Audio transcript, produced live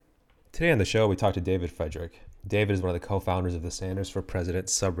Today on the show, we talked to David Frederick. David is one of the co-founders of the Sanders for President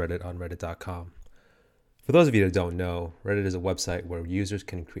subreddit on reddit.com. For those of you that don't know, Reddit is a website where users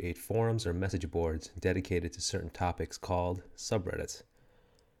can create forums or message boards dedicated to certain topics called subreddits.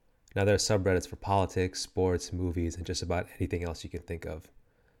 Now, there are subreddits for politics, sports, movies, and just about anything else you can think of.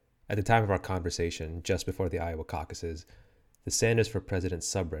 At the time of our conversation, just before the Iowa caucuses, the Sanders for President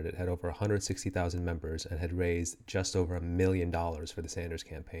subreddit had over 160,000 members and had raised just over $1 million for the Sanders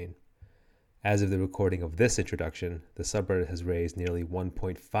campaign. As of the recording of this introduction, the subreddit has raised nearly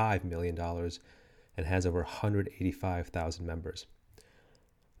 $1.5 million and has over 185,000 members.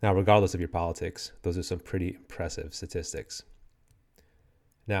 Now, regardless of your politics, those are some pretty impressive statistics.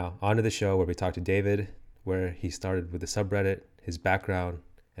 Now, on to the show where we talk to David, where he started with the subreddit, his background,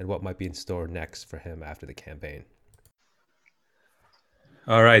 and what might be in store next for him after the campaign.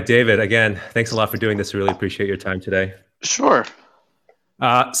 All right, David, again, thanks a lot for doing this. I really appreciate your time today. Sure.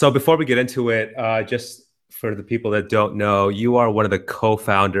 So before we get into it, just for the people that don't know, you are one of the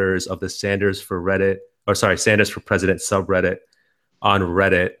co-founders of the Sanders for President subreddit on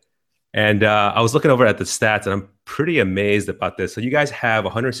Reddit. And I was looking over at the stats, and I'm pretty amazed about this. So you guys have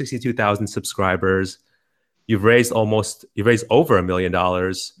 162,000 subscribers. You've raised over $1 million.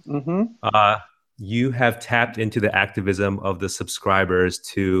 Mm-hmm. You have tapped into the activism of the subscribers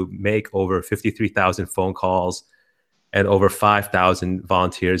to make over 53,000 phone calls and over 5,000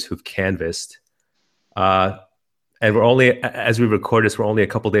 volunteers who've canvassed. And we're only, as we record this, we're only a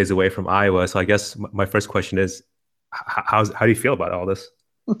couple of days away from Iowa. So I guess my first question is, how do you feel about all this?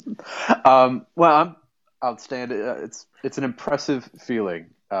 Well, I'm outstanding. It's an impressive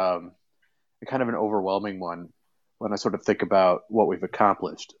feeling, and kind of an overwhelming one when I sort of think about what we've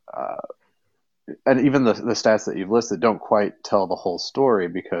accomplished. And even the stats that you've listed don't quite tell the whole story,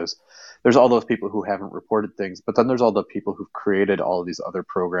 because there's all those people who haven't reported things, but then there's all the people who've created all of these other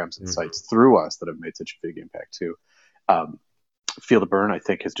programs and sites through us that have made such a big impact too. Feel the Burn, I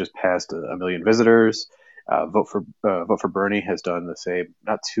think, has just passed 1 million visitors. Vote for Bernie has done the same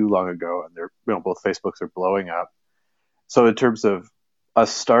not too long ago, and they're both Facebooks are blowing up. So in terms of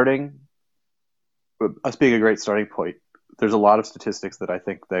us being a great starting point, there's a lot of statistics that I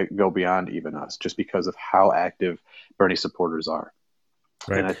think that go beyond even us, just because of how active Bernie supporters are.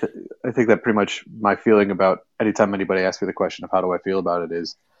 Right. And I think that pretty much my feeling about anytime anybody asks me the question of how do I feel about it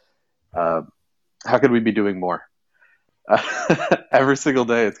is, how could we be doing more? Every single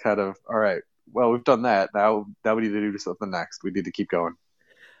day, it's kind of, all right, well, we've done that. Now we need to do something next. We need to keep going.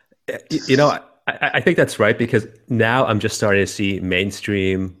 I think that's right, because now I'm just starting to see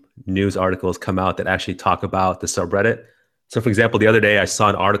mainstream news articles come out that actually talk about the subreddit. So, for example, the other day I saw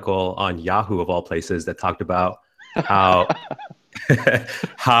an article on Yahoo, of all places, that talked about how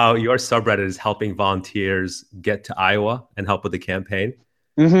how your subreddit is helping volunteers get to Iowa and help with the campaign.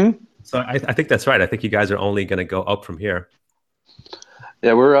 Mm-hmm. So I think that's right. I think you guys are only going to go up from here.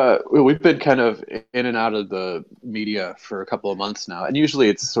 Yeah, we've been kind of in and out of the media for a couple of months now, and usually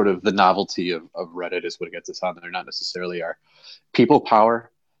it's sort of the novelty of Reddit is what gets us on there, not necessarily our people power.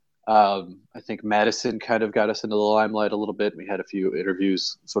 I think Madison kind of got us into the limelight a little bit. We had a few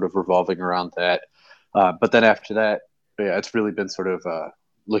interviews sort of revolving around that, but then after that, yeah, it's really been sort of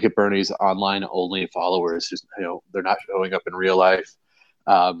look at Bernie's online only followers. Just they're not showing up in real life,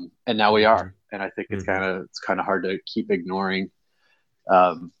 and now we are. And I think it's kind of hard to keep ignoring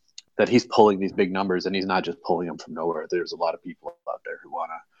that he's pulling these big numbers, and he's not just pulling them from nowhere. There's a lot of people out there who want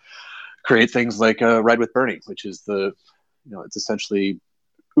to create things like Ride with Bernie, which is it's essentially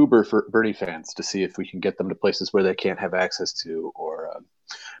Uber for Bernie fans to see if we can get them to places where they can't have access to, or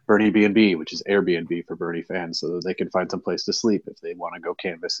Bernie B&B, which is Airbnb for Bernie fans, so that they can find some place to sleep if they want to go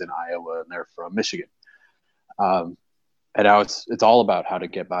canvass in Iowa and they're from Michigan. And now it's all about how to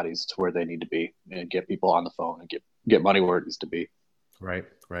get bodies to where they need to be and get people on the phone and get money where it needs to be. Right.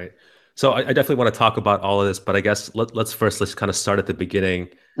 So I definitely want to talk about all of this, but I guess let's kind of start at the beginning.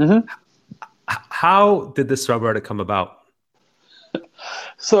 Mm-hmm. How did this subreddit come about?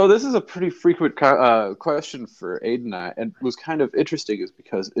 So this is a pretty frequent question for Aiden and I, and was kind of interesting is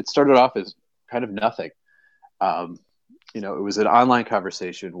because it started off as kind of nothing. It was an online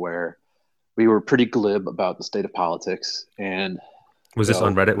conversation where we were pretty glib about the state of politics. And was this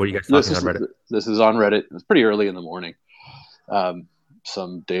on Reddit? Were you guys talking on Reddit? This is on Reddit. It was pretty early in the morning,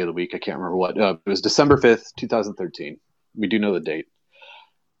 some day of the week. I can't remember what. It was December 5th, 2013. We do know the date.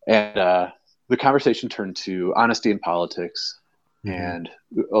 And the conversation turned to honesty in politics. And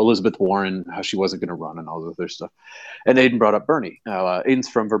Elizabeth Warren, how she wasn't going to run and all the other stuff. And Aiden brought up Bernie. Now, Aiden's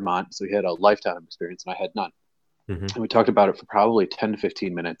from Vermont, so he had a lifetime of experience, and I had none. And we talked about it for probably 10 to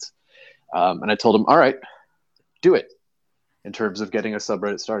 15 minutes. And I told him, all right, do it. in terms of getting a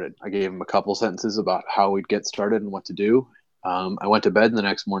subreddit started. I gave him a couple sentences about how we'd get started and what to do. I went to bed, and the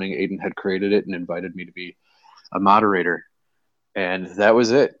next morning, Aiden had created it and invited me to be a moderator, and that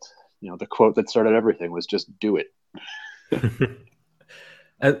was it. The quote that started everything was just do it.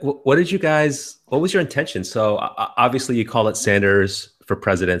 And what did you guys? What was your intention? So obviously, you call it Sanders for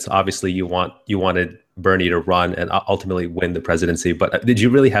president. So obviously, you wanted Bernie to run and ultimately win the presidency. But did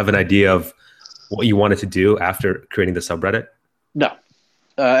you really have an idea of what you wanted to do after creating the subreddit? No,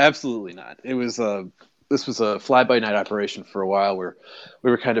 absolutely not. This was a fly by night operation for a while where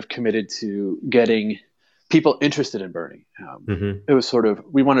we were kind of committed to getting people interested in Bernie. Mm-hmm. It was sort of,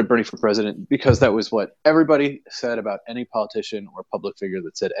 we wanted Bernie for president because that was what everybody said about any politician or public figure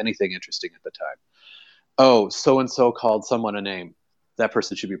that said anything interesting at the time. Oh, so and so called someone a name. That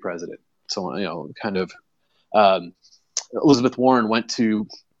person should be president. Someone, kind of. Um, Elizabeth Warren went to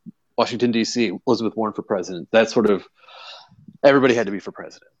Washington, D.C., Elizabeth Warren for president. That sort of, everybody had to be for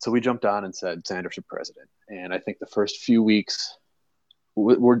president. So we jumped on and said Sanders for president. And I think the first few weeks,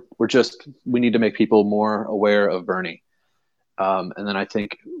 we're just, we need to make people more aware of Bernie. And then I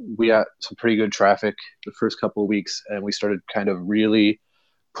think we got some pretty good traffic the first couple of weeks, and we started kind of really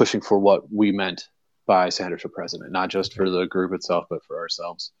pushing for what we meant by Sanders for president, not just for the group itself, but for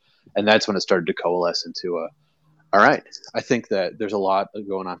ourselves. And that's when it started to coalesce into all right, I think that there's a lot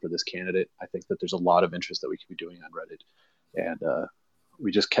going on for this candidate. I think that there's a lot of interest that we could be doing on Reddit. And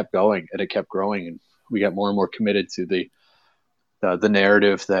we just kept going, and it kept growing. And we got more and more committed to the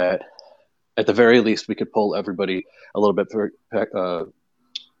narrative that at the very least we could pull everybody a little bit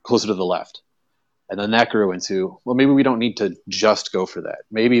closer to the left. And then that grew into, well, maybe we don't need to just go for that.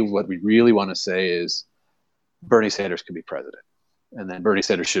 Maybe what we really want to say is Bernie Sanders could be president, and then Bernie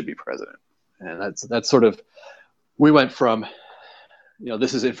Sanders should be president. And that's sort of, we went from,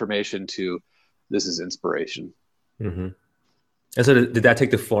 this is information to this is inspiration. Mm-hmm. And so did that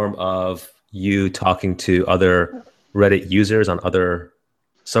take the form of you talking to other Reddit users on other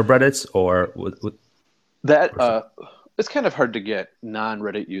subreddits, or that it's kind of hard to get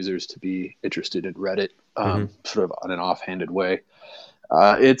non-Reddit users to be interested in Reddit, sort of on an offhanded way.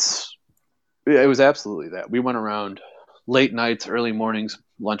 It was absolutely that. We went around late nights, early mornings,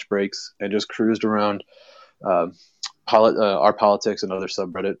 lunch breaks, and just cruised around our politics and other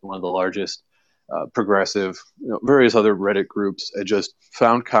subreddit, one of the largest, progressive, various other Reddit groups, and just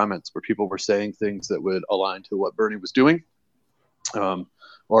found comments where people were saying things that would align to what Bernie was doing,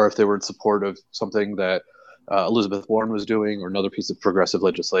 or if they were in support of something that Elizabeth Warren was doing, or another piece of progressive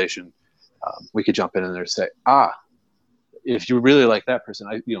legislation. We could jump in and there and say, if you really like that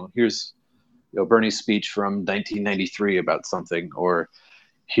person, here's Bernie's speech from 1993 about something, or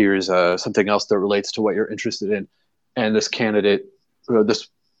here's something else that relates to what you're interested in. And this candidate, this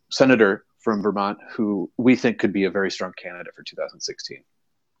senator from Vermont, who we think could be a very strong candidate for 2016.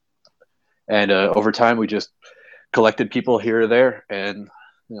 And over time, we just collected people here or there, and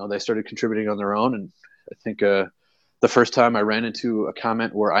they started contributing on their own. And I think the first time I ran into a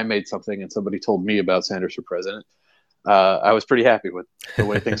comment where I made something and somebody told me about Sanders for president, I was pretty happy with the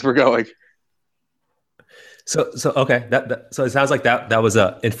way things were going. So okay, so it sounds like that was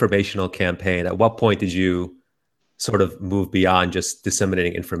an informational campaign. At what point did you sort of move beyond just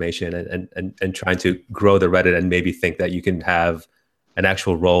disseminating information and trying to grow the Reddit, and maybe think that you can have an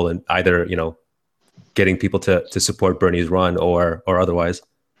actual role in either getting people to support Bernie's run or otherwise?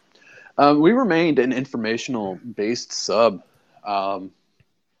 We remained an informational based sub.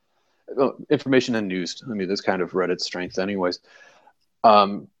 Information and news. I mean, that's kind of Reddit's strength anyways.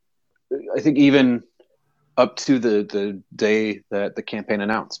 I think even up to the day that the campaign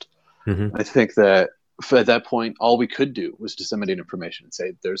announced, I think that at that point, all we could do was disseminate information and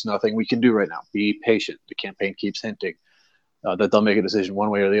say, there's nothing we can do right now. Be patient. The campaign keeps hinting that they'll make a decision one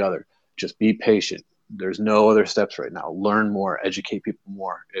way or the other. Just be patient. There's no other steps right now. Learn more, educate people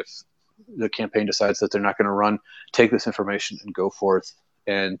more. If the campaign decides that they're not going to run, take this information and go forth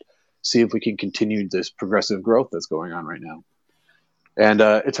and see if we can continue this progressive growth that's going on right now. And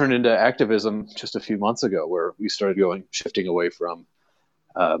it turned into activism just a few months ago, where we started shifting away from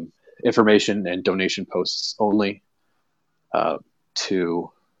information and donation posts only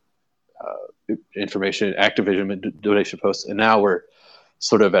to information, activism, and donation posts. And now we're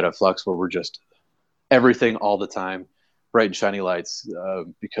sort of at a flux where we're just everything all the time, bright and shiny lights,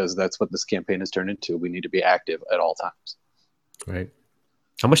 because that's what this campaign has turned into. We need to be active at all times. Right.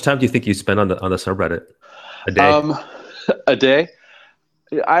 How much time do you think you spend on the subreddit a day? A day?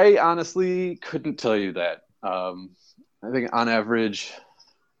 I honestly couldn't tell you that. I think on average,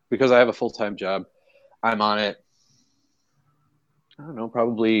 because I have a full-time job, I'm on it, I don't know,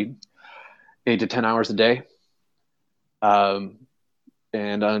 probably 8 to 10 hours a day. Um,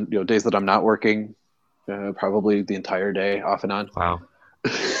 and on days that I'm not working, probably the entire day, off and on. Wow.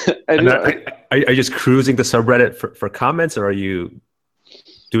 And And are you just cruising the subreddit for comments, or are you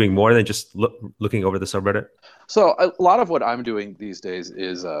doing more than just looking over the subreddit? so a lot of what I'm doing these days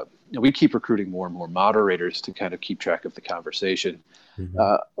is we keep recruiting more and more moderators to kind of keep track of the conversation.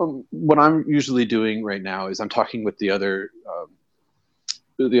 Mm-hmm. What I'm usually doing right now is I'm talking with the other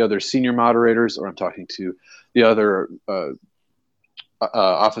senior moderators, or I'm talking to the other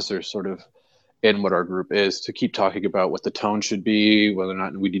officers, sort of in what our group is, to keep talking about what the tone should be, whether or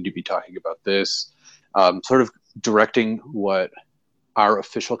not we need to be talking about this, sort of directing what our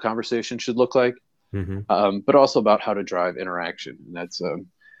official conversation should look like, Mm-hmm. but also about how to drive interaction. And that's,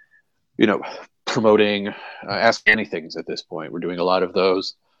 promoting Ask Anythings at this point. We're doing a lot of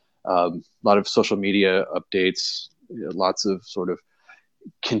those, a lot of social media updates, lots of sort of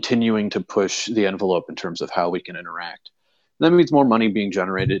continuing to push the envelope in terms of how we can interact. And that means more money being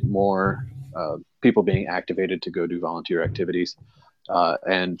generated, more people being activated to go do volunteer activities,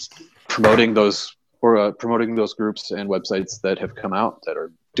 and promoting those promoting those groups and websites that have come out that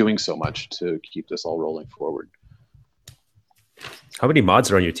are doing so much to keep this all rolling forward. How many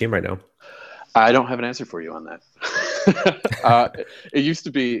mods are on your team right now? I don't have an answer for you on that. It used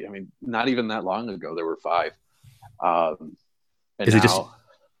to be, I mean, not even that long ago, there were 5. And Is it now,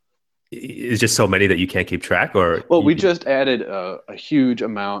 just so many that you can't keep track, or well, we just added a huge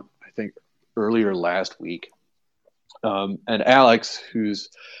amount, I think, earlier last week. And Alex, who's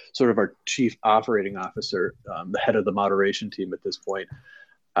sort of our chief operating officer, the head of the moderation team at this point,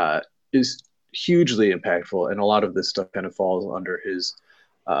 is hugely impactful. And a lot of this stuff kind of falls under his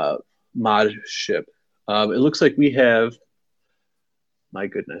modship. It looks like we have, my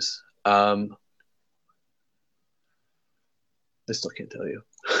goodness, I still can't tell you.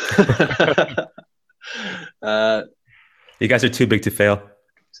 You guys are too big to fail.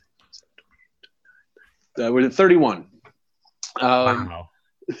 We're at 31. Wow.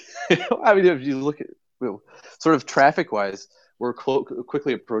 I mean, if you look at sort of traffic wise, we're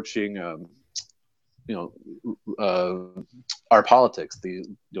quickly approaching, our politics, the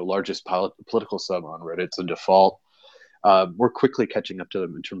largest political sub on Reddit. It's a default. We're quickly catching up to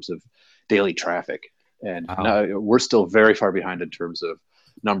them in terms of daily traffic. And Wow. now we're still very far behind in terms of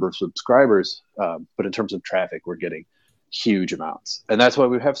number of subscribers. But in terms of traffic, we're getting huge amounts. And that's why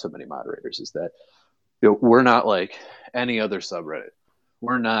we have so many moderators, is that we're not like any other subreddit.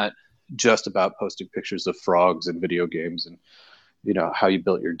 We're not just about posting pictures of frogs and video games and how you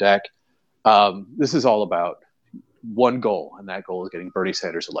built your deck. This is all about one goal, and that goal is getting Bernie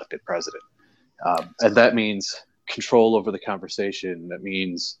Sanders elected president. And that means control over the conversation. That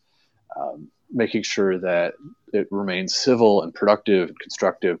means making sure that it remains civil and productive and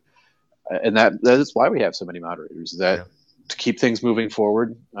constructive. And that is why we have so many moderators, to keep things moving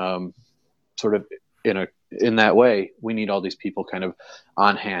forward. Sort of in that way, we need all these people kind of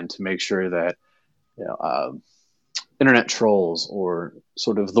on hand to make sure that internet trolls or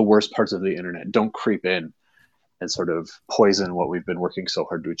sort of the worst parts of the internet don't creep in and sort of poison what we've been working so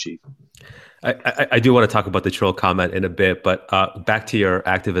hard to achieve. I do want to talk about the troll comment in a bit, but back to your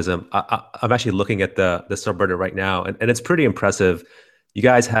activism. I'm actually looking at the subreddit right now, and it's pretty impressive. You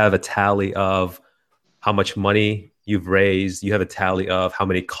guys have a tally of how much money you've raised. You have a tally of how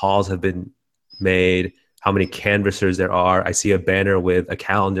many calls have been made, how many canvassers there are. I see a banner with a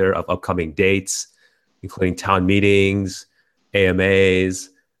calendar of upcoming dates, including town meetings, AMAs.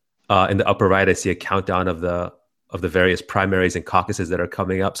 In the upper right, I see a countdown of the various primaries and caucuses that are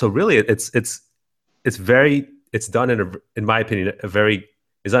coming up. So really, it's done in my opinion,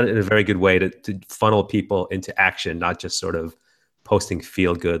 it's done in a very good way to funnel people into action, not just sort of posting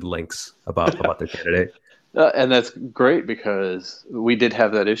feel good links about their candidate. And that's great, because we did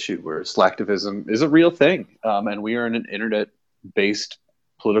have that issue where slacktivism is a real thing, and we are in an internet-based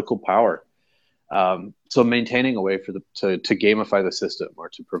political power. So maintaining a way to gamify the system, or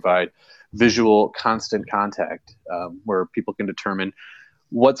to provide visual constant contact, where people can determine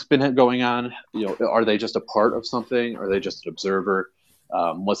what's been going on. Are they just a part of something? Are they just an observer?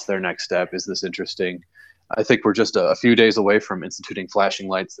 What's their next step? Is this interesting? I think we're just a few days away from instituting flashing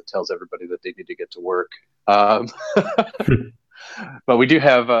lights that tells everybody that they need to get to work. But we do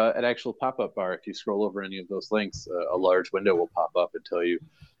have an actual pop-up bar. If you scroll over any of those links, a large window will pop up and tell you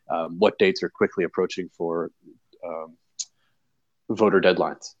what dates are quickly approaching for voter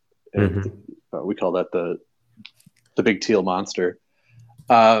deadlines. And we call that the big teal monster.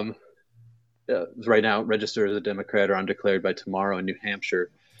 Right now, register as a Democrat or undeclared by tomorrow in New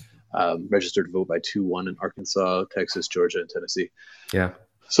Hampshire. Registered to vote by 2/1 in Arkansas, Texas, Georgia, and Tennessee. Yeah.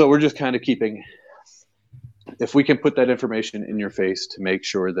 So we're just kind of keeping if we can put that information in your face to make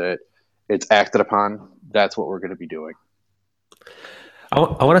sure that it's acted upon, that's what we're going to be doing. I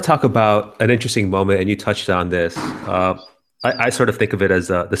want to talk about an interesting moment, and you touched on this. I sort of think of it as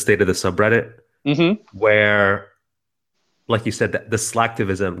the state of the subreddit, Mm-hmm. where, like you said, the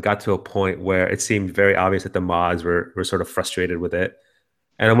slacktivism got to a point where it seemed very obvious that the mods were sort of frustrated with it.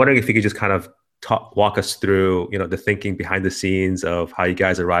 And I'm wondering if you could just kind of walk us through, the thinking behind the scenes of how you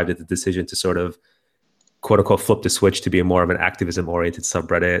guys arrived at the decision to sort of quote unquote flip the switch to be more of an activism oriented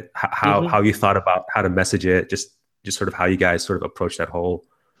subreddit. Mm-hmm. How you thought about how to message it, just sort of how you guys sort of approach that whole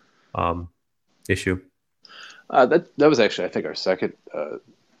um, issue. That was actually, I think, our second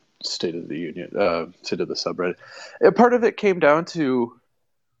State of the Union, State of the subreddit. And part of it came down to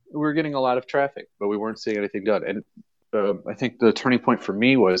we were getting a lot of traffic, but we weren't seeing anything done. And I think the turning point for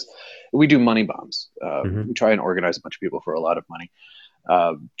me was we do money bombs. Hmm. We try and organize a bunch of people for a lot of money,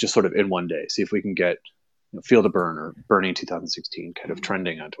 just sort of in one day. See if we can get Feel the Burn or Burning 2016 kind of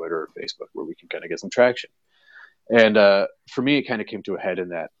trending on Twitter or Facebook, where we can kind of get some traction. And for me, it kind of came to a head in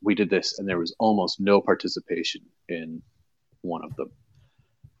that we did this, and there was almost no participation in one of them.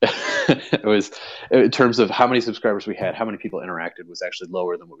 It was, in terms of how many subscribers we had, how many people interacted, was actually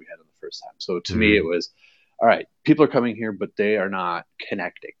lower than what we had on the first time. So to me, it Hmm. was, all right, people are coming here, but they are not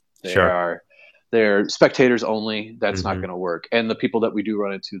connecting. They Sure. are they're spectators only. That's not Hmm. going to work. And the people that we do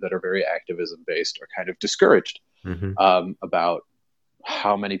run into that are very activism based are kind of discouraged Hmm. about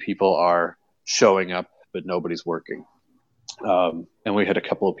how many people are showing up, but nobody's working. And we had a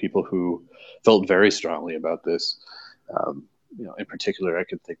couple of people who felt very strongly about this. Um, in particular, I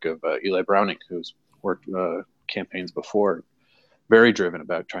could think of Eli Browning, who's worked campaigns before, very driven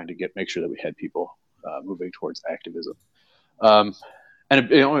about trying to make sure that we had people moving towards activism. Um, and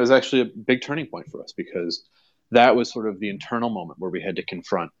it was actually a big turning point for us because that was sort of the internal moment where we had to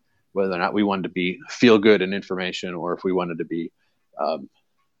confront whether or not we wanted to be feel good in information or if we wanted to be um,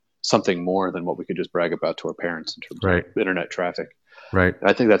 something more than what we could just brag about to our parents in terms of Right. internet traffic. Right. And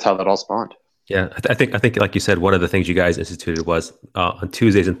I think that's how that all spawned. Yeah. I think, like you said, one of the things you guys instituted was on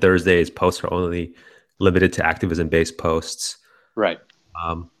Tuesdays and Thursdays, posts are only limited to activism based posts. Right.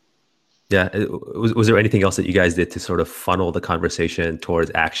 Um, yeah. Was there anything else that you guys did to sort of funnel the conversation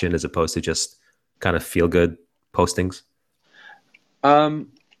towards action as opposed to just kind of feel good postings? Um,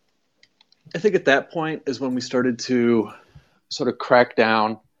 I think at that point is when we started to sort of crack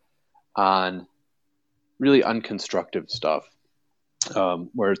down on really unconstructive stuff,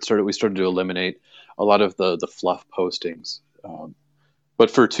 where we started to eliminate a lot of the fluff postings.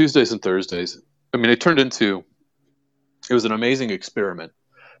 But for Tuesdays and Thursdays, I mean, it was an amazing experiment,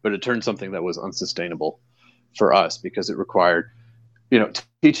 but it turned something that was unsustainable for us because it required,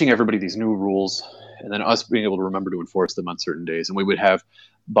 teaching everybody these new rules and then us being able to remember to enforce them on certain days. And we would have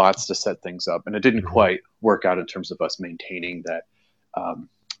bots to set things up, and it didn't Hmm. quite work out in terms of us maintaining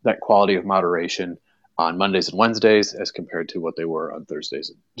that quality of moderation on Mondays and Wednesdays as compared to what they were on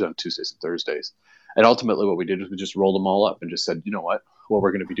Tuesdays and Thursdays. And ultimately, what we did is we just rolled them all up and just said, you know what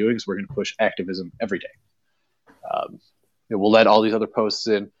we're going to be doing is we're going to push activism every day. Um, we'll let all these other posts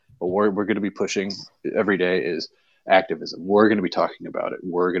in, but we're going to be pushing every day is activism. We're going to be talking about it.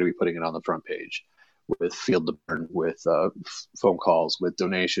 We're going to be putting it on the front page with Field to Burn, with phone calls, with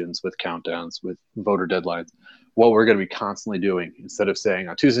donations, with countdowns, with voter deadlines. What we're going to be constantly doing, instead of saying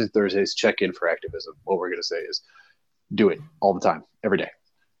on Tuesdays and Thursdays, check in for activism, what we're going to say is do it all the time, every day.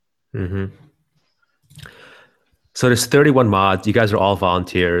 Hmm. So there's 31 mods. You guys are all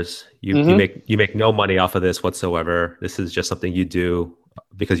volunteers. Mm-hmm. You make no money off of this whatsoever. This is just something you do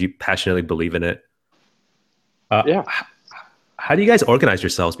because you passionately believe in it. Yeah. How do you guys organize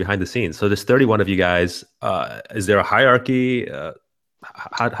yourselves behind the scenes? So there's 31 of you guys. Is there a hierarchy?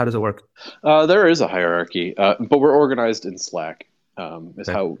 How does it work? There is a hierarchy, but we're organized in Slack. Is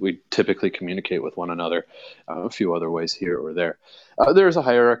Okay. how we typically communicate with one another. A few other ways here or there. There is a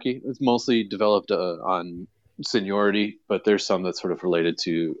hierarchy. It's mostly developed on seniority, but there's some that's sort of related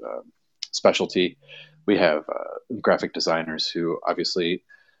to specialty. We have graphic designers who obviously,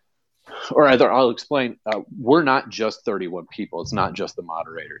 or either I'll explain, we're not just 31 people. It's not just the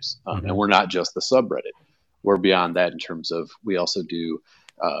moderators, and Hmm. we're not just the subreddit. We're beyond that in terms of we also do,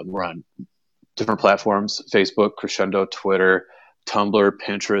 we're on different platforms: Facebook, Crescendo, Twitter, Tumblr,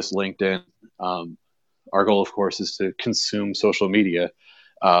 Pinterest, LinkedIn. Um, our goal, of course, is to consume social media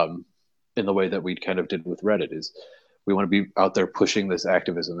um, in the way that we kind of did with Reddit. Is we want to be out there pushing this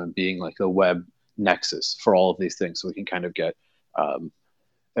activism and being like a web nexus for all of these things, so we can kind of get um,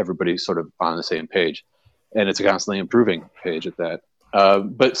 everybody sort of on the same page. And it's a constantly improving page at that.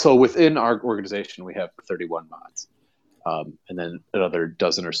 But so within our organization, we have 31 mods, and then another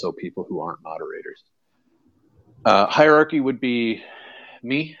dozen or so people who aren't moderators. Hierarchy would be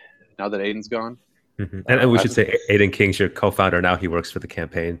me now that Aiden's gone. And we I, should say Aiden King's your co-founder now. He works for the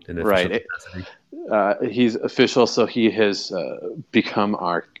campaign in the official right. capacity. He's official, so he has become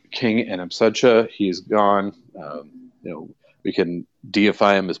our king in absentia. He's gone. We can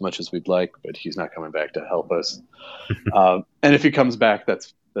deify him as much as we'd like, but he's not coming back to help us. And if he comes back,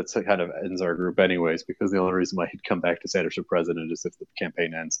 that's kind of ends our group anyways, because the only reason why he'd come back to Sanders for president is if the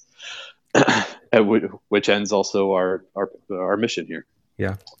campaign ends, which ends also our mission here.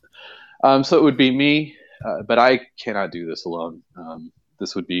 Yeah. So it would be me, but I cannot do this alone.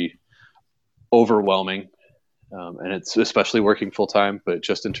 This would be overwhelming, and it's especially working full time. But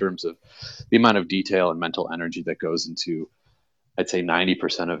just in terms of the amount of detail and mental energy that goes into, I'd say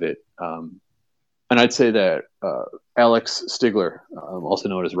 90% of it. And I'd say that Alex Stigler, also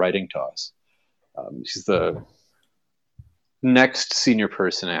known as Writing Toss, she's the next senior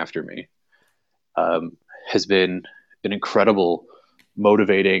person after me, has been an incredible,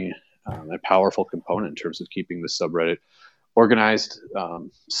 motivating, and powerful component in terms of keeping the subreddit organized,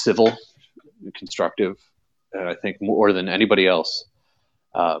 civil, constructive, and I think more than anybody else.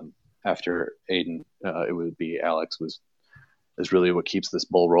 After Aiden, it would be Alex is really what keeps this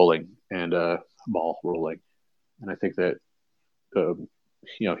ball rolling, and I think that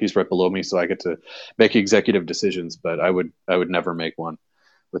he's right below me, so I get to make executive decisions, but I would never make one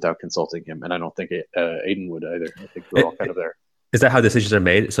without consulting him, and I don't think Aiden would either. I think we're all kind of there. Is that how decisions are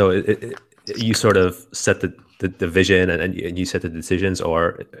made? So you sort of set the vision and you set the decisions,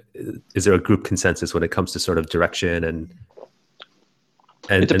 or is there a group consensus when it comes to sort of direction and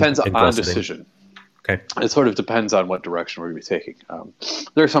it depends and on decision. Okay. It sort of depends on what direction we're going to be taking.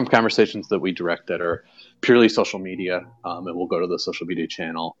 There are some conversations that we direct that are purely social media, and we'll go to the social media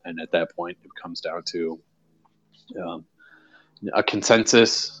channel, and at that point it comes down to a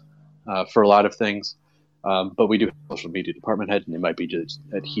consensus for a lot of things. But we do have a social media department head, and it might be just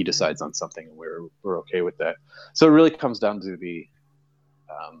that he decides on something, and we're okay with that. So it really comes down to the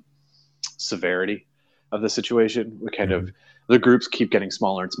severity of the situation. We kind of the groups keep getting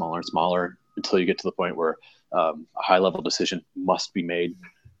smaller and smaller and smaller until you get to the point where a high level decision must be made.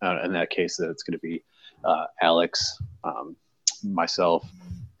 In that case, it's going to be Alex, myself,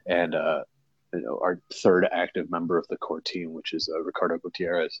 and our third active member of the core team, which is Ricardo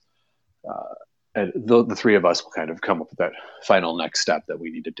Gutierrez. And the three of us will kind of come up with that final next step that we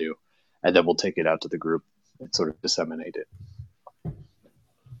need to do, and then we'll take it out to the group and sort of disseminate it.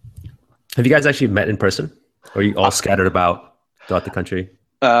 Have you guys actually met in person, or are you all scattered about throughout the country?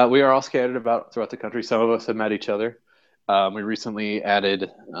 We are all scattered about throughout the country. Some of us have met each other. We recently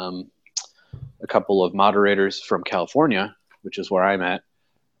added a couple of moderators from California, which is where I'm at.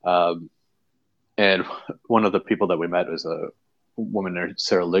 And one of the people that we met was a woman named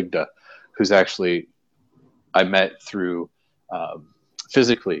Sarah Ligda, who's actually I met through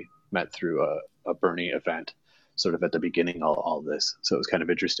physically met through a Bernie event, sort of at the beginning of all this. So it was kind of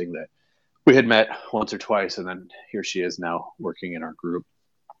interesting that we had met once or twice, and then here she is now working in our group.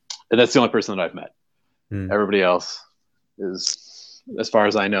 And that's the only person that I've met. Everybody else is, as far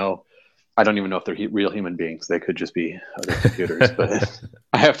as I know, I don't even know if they're real human beings. They could just be other computers, but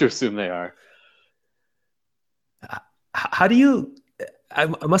I have to assume they are. How do you?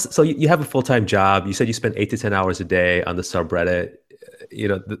 So you have a full-time job. You said you spend 8 to 10 hours a day on the subreddit.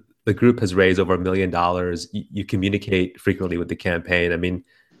 The group has raised over $1 million. You communicate frequently with the campaign. I mean,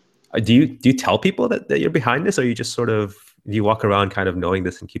 do you tell people that you're behind this, or you just sort of do you walk around kind of knowing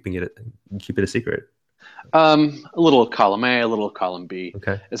this and keep it a secret? A little column A, a little column B.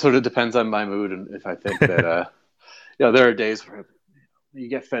 Okay. It sort of depends on my mood, and if I think that there are days where you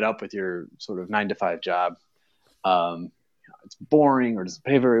get fed up with your sort of 9-to-5 job. It's boring, or doesn't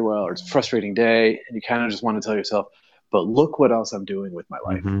pay very well, or it's a frustrating day, and you kind of just want to tell yourself, but look what else I'm doing with my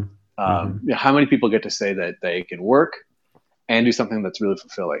life. How many people get to say that they can work and do something that's really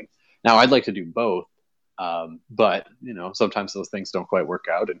fulfilling? Now, I'd like to do both, but sometimes those things don't quite work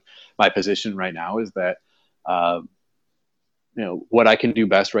out. And my position right now is that what I can do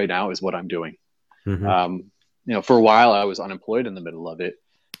best right now is what I'm doing. For a while I was unemployed in the middle of it.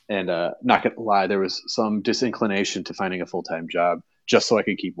 And not gonna lie, there was some disinclination to finding a full-time job just so I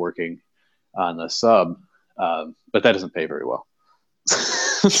could keep working on the sub. But that doesn't pay very well.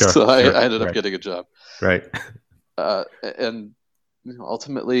 So I ended up getting a job. Right. And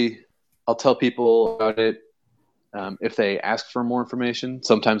ultimately, I'll tell people about it if they ask for more information.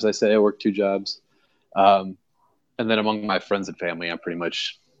 Sometimes I say I work 2 jobs. And then among my friends and family, I'm pretty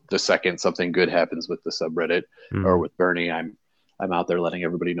much the second something good happens with the subreddit or with Bernie, I'm out there letting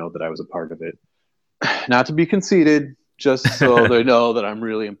everybody know that I was a part of it. Not to be conceited, just so they know that I'm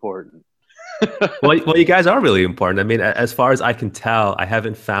really important. Well, you guys are really important. I mean, as far as I can tell, I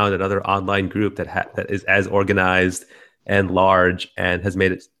haven't found another online group that is as organized and large and has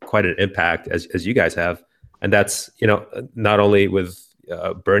made it quite an impact as you guys have. And that's, not only with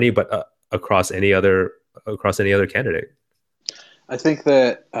Bernie, but across any other candidate. I think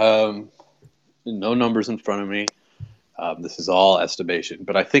that no numbers in front of me. This is all estimation,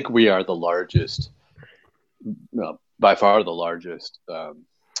 but I think we are the largest, by far the largest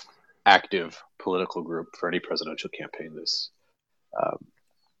active political group for any presidential campaign um,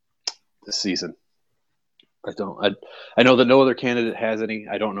 this season. I know that no other candidate has any.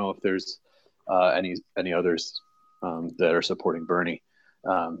 I don't know if there's any others that are supporting Bernie,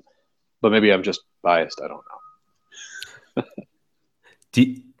 um, but maybe I'm just biased. I don't know. Do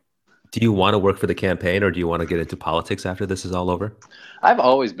you, do you want to work for the campaign, or do you want to get into politics after this is all over? I've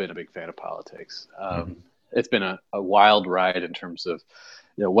always been a big fan of politics. Hmm. It's been a wild ride in terms of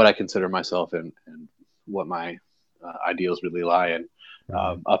what I consider myself and what my ideals really lie in.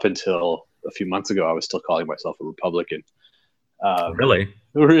 Hmm. Up until a few months ago, I was still calling myself a Republican. Um, Really?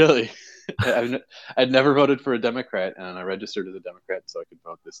 really, I'd never voted for a Democrat, and I registered as a Democrat so I could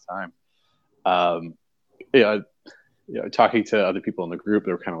vote this time. Um, yeah, talking to other people in the group,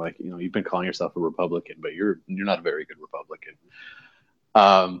 they were kind of like, you've been calling yourself a Republican, but you're not a very good Republican.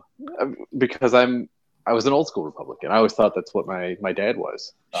 Um, because I was an old school Republican. I always thought that's what my dad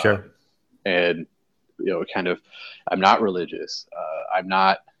was. Sure. And kind of, I'm not religious. I'm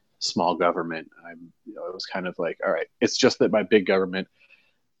not small government. It was kind of like, all right, it's just that my big government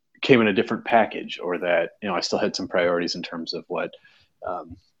came in a different package, or that I still had some priorities in terms of what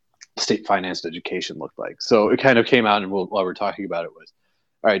um, state financed education looked like. So it kind of came out, and while we're talking about it, was,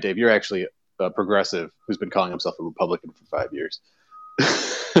 all right, Dave, you're actually a progressive who's been calling himself a Republican for 5 years.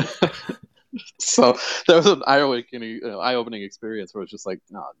 So that was an eye-opening experience where it's just like,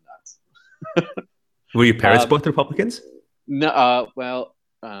 no, nuts. Were your parents Um, both Republicans? no, well,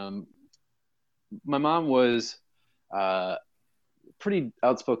 my mom was uh, pretty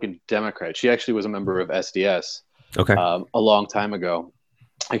outspoken Democrat. She actually was a member of SDS Okay. a long time ago.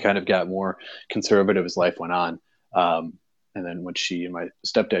 I kind of got more conservative as life went on. And then when she and my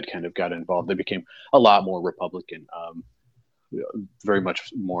stepdad kind of got involved, they became a lot more Republican. Very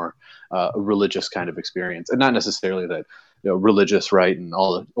much more religious kind of experience, and not necessarily that religious right and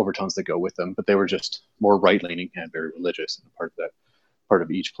all the overtones that go with them, but they were just more right leaning and very religious, and part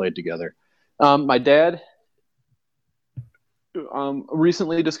of each played together. My dad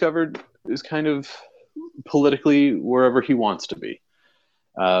recently discovered is kind of politically wherever he wants to be.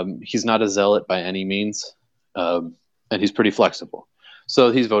 He's not a zealot by any means, and he's pretty flexible.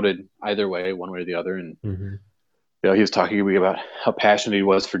 So he's voted either way, one way or the other, and Hmm. he was talking to me about how passionate he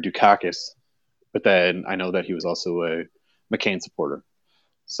was for Dukakis, but then I know that he was also a McCain supporter.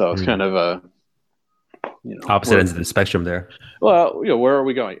 So it's kind Hmm. of Opposite ends of the spectrum there. where are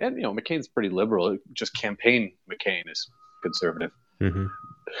we going? And McCain's pretty liberal. Just campaign McCain is conservative. Hmm.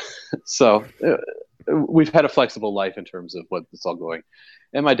 So we've had a flexible life in terms of what it's all going.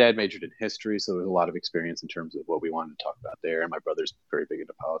 And my dad majored in history, so there's a lot of experience in terms of what we wanted to talk about there. And my brother's very big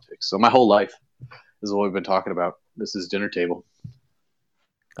into politics. So my whole life is what we've been talking about. This is dinner table.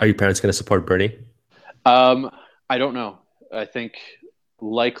 Are your parents going to support Bernie? Um, I don't know. I think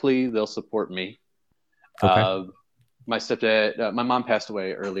likely they'll support me. Okay. Uh, my stepdad, my mom passed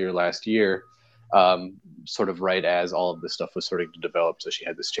away earlier last year, sort of right as all of this stuff was starting to develop. So she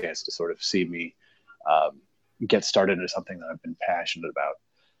had this chance to sort of see me um, get started into something that I've been passionate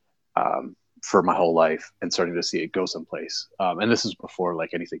about for my whole life, and starting to see it go someplace. And this is before like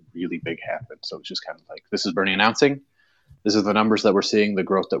anything really big happened. So it's just kind of like, this is Bernie announcing. This is the numbers that we're seeing, the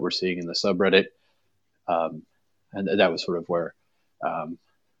growth that we're seeing in the subreddit. Um, and that was sort of where um,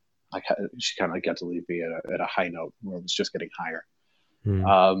 she kind of got to leave me at a high note where it was just getting higher. Hmm.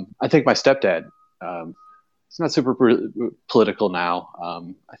 I think my stepdad, it's not super political now.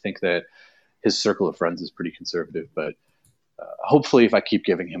 I think that his circle of friends is pretty conservative, but hopefully if I keep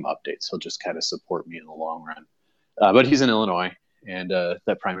giving him updates, he'll just kind of support me in the long run. But he's in Illinois, and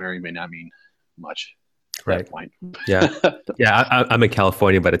that primary may not mean much at Right. that point. Yeah. Yeah. I'm in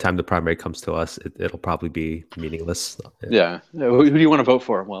California. By the time the primary comes to us, it'll probably be meaningless. Yeah. Who do you want to vote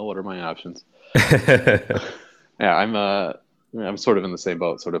for? Well, what are my options? Yeah, I'm sort of in the same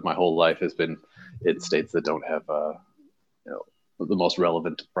boat. Sort of my whole life has been in states that don't have you know, the most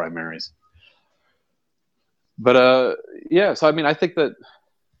relevant primaries. But yeah, so I mean, I think that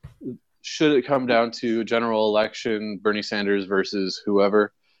should it come down to a general election, Bernie Sanders versus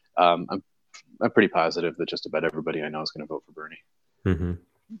whoever, I'm pretty positive that just about everybody I know is going to vote for Bernie. Hmm.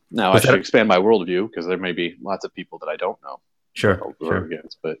 Now, I Was should that expand my worldview because there may be lots of people that I don't know that sure? I'll vote Sure.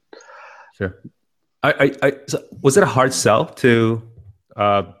 against. But Sure. So was it a hard sell to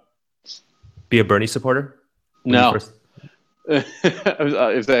uh, be a Bernie supporter when you No, first?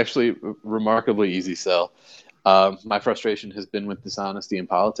 it was actually a remarkably easy sell. My frustration has been with dishonesty in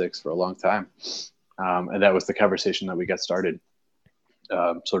politics for a long time. And that was the conversation that we got started,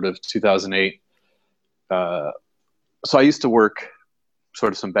 sort of 2008. So I used to work,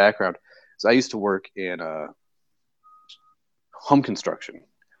 sort of some background. So I used to work in home construction,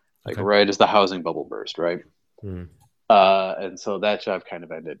 like Okay. right as the housing bubble burst, right? Mm. And so that job kind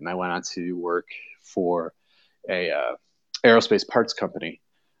of ended, and I went on to work for a aerospace parts company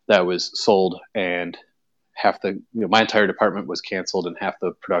that was sold, and half the my entire department was canceled, and half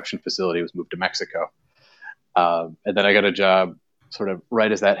the production facility was moved to Mexico. And then I got a job sort of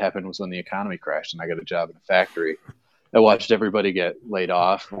right as that happened was when the economy crashed, and I got a job in a factory. I watched everybody get laid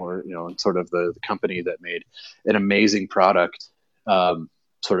off, or sort of the company that made an amazing product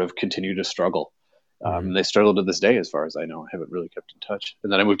sort of continue to struggle. Mm. They struggle to this day, as far as I know. I haven't really kept in touch.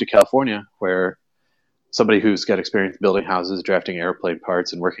 And then I moved to California, where somebody who's got experience building houses, drafting airplane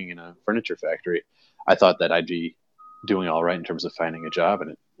parts, and working in a furniture factory, I thought that I'd be doing all right in terms of finding a job,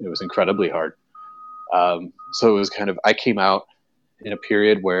 and it was incredibly hard. So it was kind of, I came out in a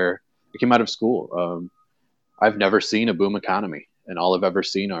period where I came out of school. I've never seen a boom economy, and all I've ever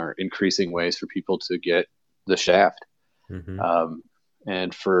seen are increasing ways for people to get the shaft. Hmm. Um,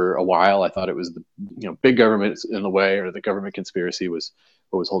 and for a while, I thought it was the big government in the way, or the government conspiracy was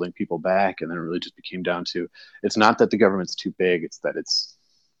what was holding people back. And then it really just became down to, it's not that the government's too big; it's that it's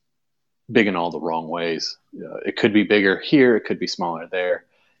big in all the wrong ways. It could be bigger here, it could be smaller there.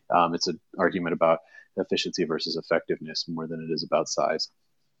 It's an argument about efficiency versus effectiveness more than it is about size.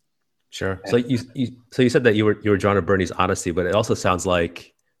 Sure. So you said that you were drawn to Bernie's honesty, but it also sounds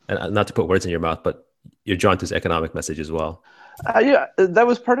like, and not to put words in your mouth, but you're drawn to his economic message as well. Yeah, that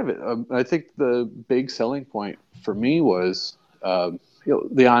was part of it. I think the big selling point for me was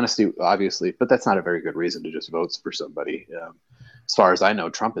the honesty, obviously, but that's not a very good reason to just vote for somebody. As far as I know,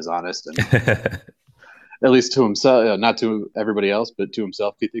 Trump is honest, and at least to himself, not to everybody else, but to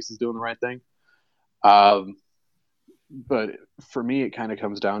himself, he thinks he's doing the right thing. Um, but for me, it kind of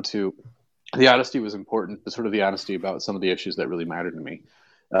comes down to the honesty was important, but sort of the honesty about some of the issues that really mattered to me.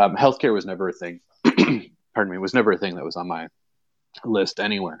 Healthcare was never a thing. Pardon me, was never a thing that was on my list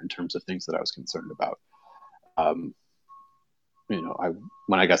anywhere in terms of things that I was concerned about. Um,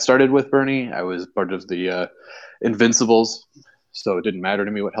 when I got started with Bernie, I was part of the Invincibles, so it didn't matter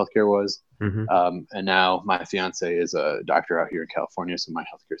to me what healthcare was. Hmm. And now my fiance is a doctor out here in California, so my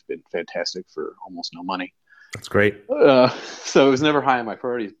healthcare's been fantastic for almost no money. That's great. So it was never high on my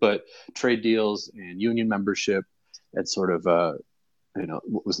priorities, but trade deals and union membership and sort of,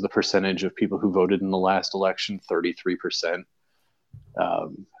 what was the percentage of people who voted in the last election? 33%,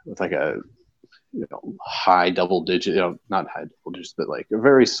 with like a, high double digit, not high double digits, but like a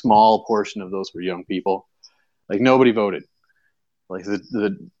very small portion of those were young people. Like nobody voted. Like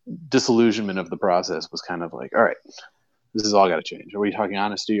the disillusionment of the process was kind of like, all right, this is all got to change. Are we talking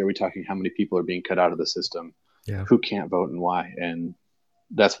honesty? Are we talking how many people are being cut out of the system? Yeah. Who can't vote and why? And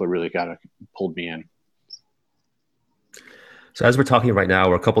that's what really pulled me in. So as we're talking right now,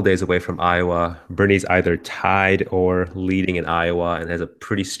 we're a couple days away from Iowa. Bernie's either tied or leading in Iowa and has a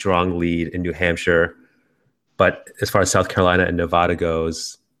pretty strong lead in New Hampshire. But as far as South Carolina and Nevada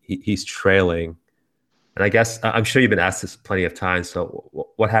goes, he's trailing. And I guess I'm sure you've been asked this plenty of times.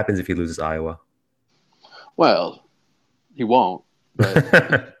 So what happens if he loses Iowa? Well, he won't.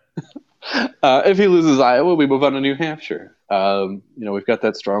 But if he loses Iowa, we move on to New Hampshire. We've got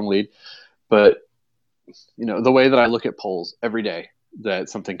that strong lead. But, the way that I look at polls every day that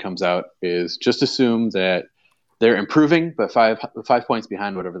something comes out is just assume that they're improving, but five points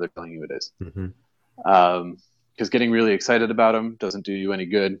behind whatever they're telling you it is. Mm-hmm. Because getting really excited about them doesn't do you any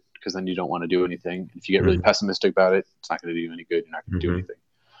good, because then you don't want to do anything. If you get really pessimistic about it, it's not going to do you any good. You're not going to do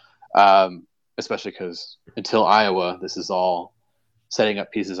anything. Especially because until Iowa, this is all setting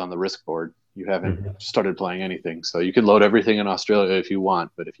up pieces on the risk board. You haven't started playing anything. So you can load everything in Australia if you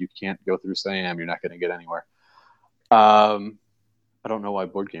want, but if you can't go through SAM, you're not going to get anywhere. I don't know why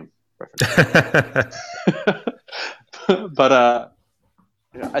board game reference. But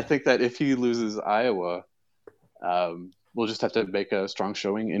I think that if he loses Iowa, we'll just have to make a strong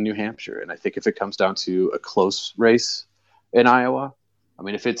showing in New Hampshire. And I think if it comes down to a close race in Iowa, I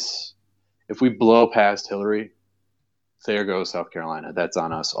mean, if we blow past Hillary, there goes South Carolina. That's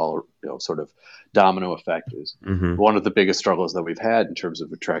on us all. Sort of domino effect is one of the biggest struggles that we've had in terms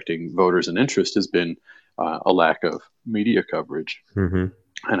of attracting voters and interest has been a lack of media coverage. And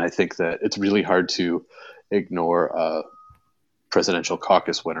I think that it's really hard to ignore a presidential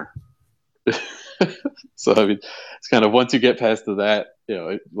caucus winner. So I mean, it's kind of once you get past to that,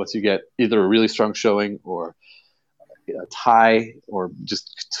 once you get either a really strong showing or a tie or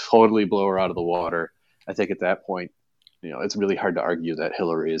just totally blow her out of the water, I think at that point, it's really hard to argue that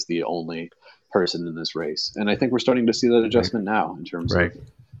Hillary is the only person in this race. And I think we're starting to see that Right. adjustment now in terms of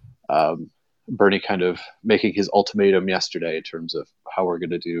Right. Bernie kind of making his ultimatum yesterday in terms of how we're going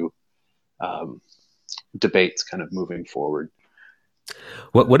to do um, debates kind of moving forward.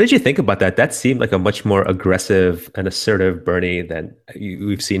 What did you think about that? That seemed like a much more aggressive and assertive Bernie than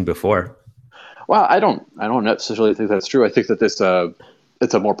we've seen before. Well, I don't necessarily think that's true. I think that this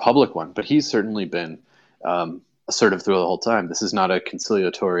it's a more public one, but he's certainly been assertive through the whole time. This is not a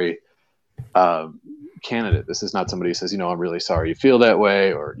conciliatory uh, candidate. This is not somebody who says, I'm really sorry you feel that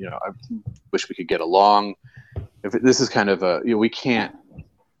way, or I wish we could get along. This is kind of a we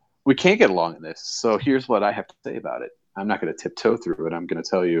can't get along in this. So here's what I have to say about it. I'm not going to tiptoe through it. I'm going to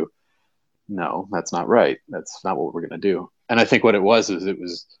tell you, no, that's not right. That's not what we're going to do. And I think what it was is it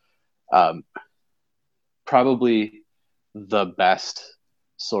was um, probably the best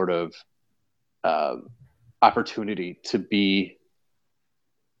sort of uh, opportunity to be.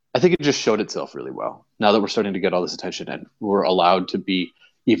 I think it just showed itself really well. Now that we're starting to get all this attention and we're allowed to be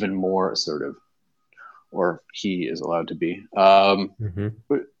even more assertive, or he is allowed to be, Hmm.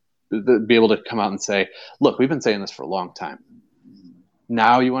 be able to come out and say, look, we've been saying this for a long time.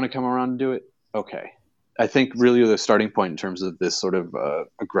 Now you want to come around and do it? Okay. I think really the starting point in terms of this sort of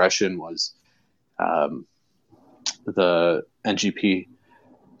aggression was um, the NGP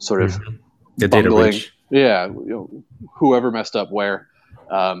sort of Hmm. The data bungling. breach. Yeah, whoever messed up where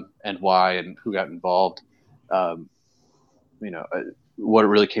and why and who got involved. Um, what it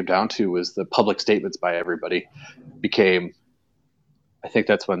really came down to was the public statements by everybody became. I think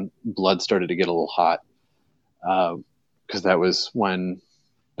that's when blood started to get a little hot because that was when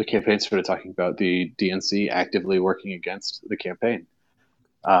the campaign started talking about the DNC actively working against the campaign.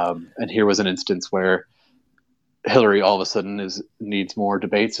 And here was an instance where Hillary all of a sudden needs more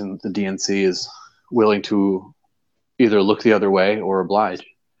debates, and the DNC is willing to either look the other way or oblige.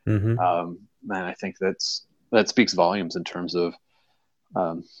 Hmm. And I think that speaks volumes in terms of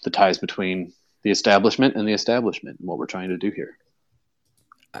the ties between the establishment and the establishment and what we're trying to do here.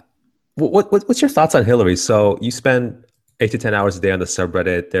 What's your thoughts on Hillary? So you spend 8 to 10 hours a day on the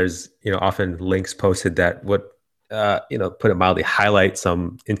subreddit. There's, often links posted that put it mildly, highlight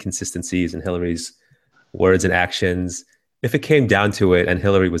some inconsistencies in Hillary's words and actions. If it came down to it and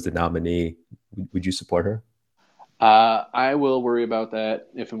Hillary was the nominee, would you support her? I will worry about that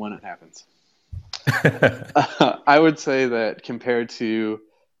if and when it happens. Hmm. I would say that compared to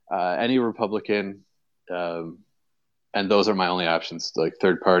any Republican, um, and those are my only options. Like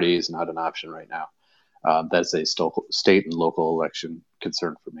third party is not an option right now. That's a state and local election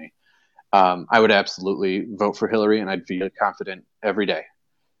concern for me. I would absolutely vote for Hillary, and I'd be confident every day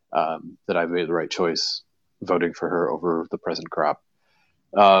that I've made the right choice voting for her over the present crop.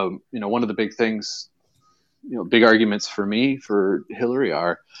 One of the big things, big arguments for me for Hillary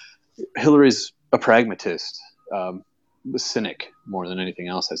are Hillary's a pragmatist, a cynic more than anything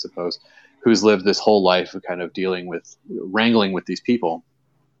else, I suppose, who's lived this whole life of kind of dealing with, wrangling with these people.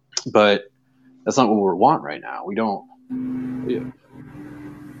 But that's not what we want right now. We don't.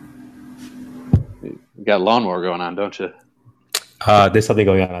 You got a lawnmower going on, don't you? There's something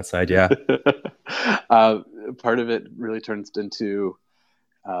going on outside. Yeah. uh, Part of it really turns into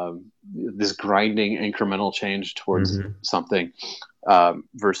this grinding incremental change towards Hmm. something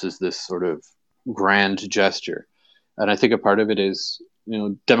versus this sort of grand gesture. And I think a part of it is,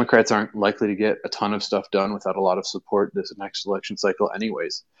 Democrats aren't likely to get a ton of stuff done without a lot of support this next election cycle,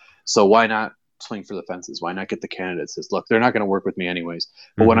 anyways. So why not swing for the fences? Why not get the candidates that says, look, they're not going to work with me anyways,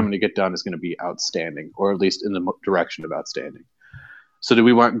 but what I'm Hmm. going to get done is going to be outstanding, or at least in the direction of outstanding. So do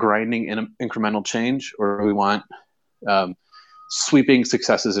we want grinding in incremental change, or do we want um, sweeping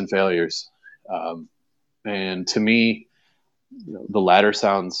successes and failures? Um, and to me, the latter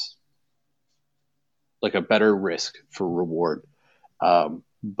sounds like a better risk for reward.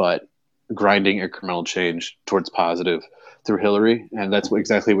 But grinding incremental change towards positive through Hillary, and that's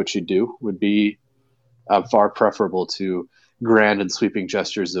exactly what she'd do, would be far preferable to grand and sweeping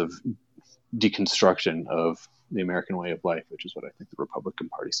gestures of deconstruction of the American way of life, which is what I think the Republican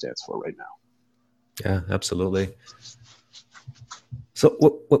Party stands for right now. Yeah, absolutely. So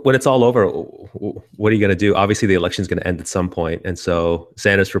when it's all over, what are you going to do? Obviously, the election is going to end at some point, and so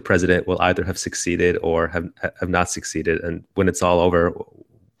Sanders for president will either have succeeded or have not succeeded. And when it's all over,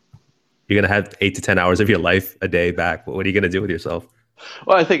 you're going to have 8 to 10 hours of your life a day back. What are you going to do with yourself?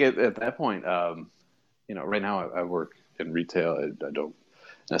 Well, I think at that point, right now I work in retail. I don't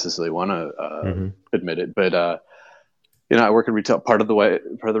necessarily want to Mm-hmm. admit it. But I work in retail. Part of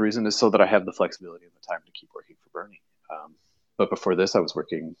the reason is so that I have the flexibility and the time to keep working for Bernie. But before this, I was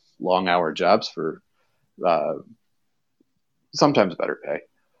working long hour jobs for uh, sometimes better pay.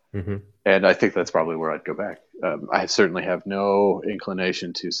 Mm-hmm. And I think that's probably where I'd go back. I certainly have no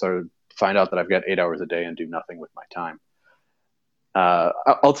inclination to sort of find out that I've got 8 hours a day and do nothing with my time.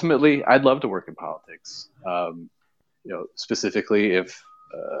 Ultimately, I'd love to work in politics. Specifically if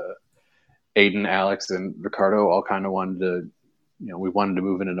Aiden, Alex, and Ricardo all kind of wanted to, we wanted to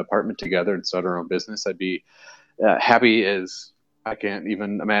move in an apartment together and start our own business. I'd be happy as I can't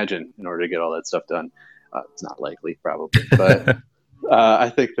even imagine in order to get all that stuff done. It's not likely, probably, but I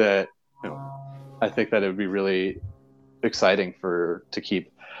think that it would be really exciting to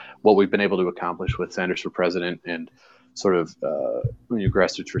keep what we've been able to accomplish with Sanders for President and sort of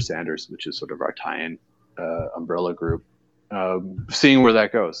Grassroots for Sanders, which is sort of our tie-in umbrella group. Seeing where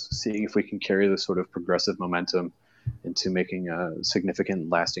that goes, seeing if we can carry this sort of progressive momentum into making significant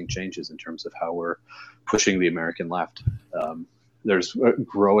lasting changes in terms of how we're pushing the American left. There's a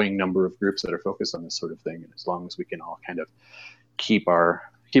growing number of groups that are focused on this sort of thing. And as long as we can all kind of keep a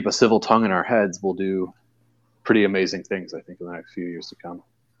civil tongue in our heads, we'll do pretty amazing things, I think, in the next few years to come.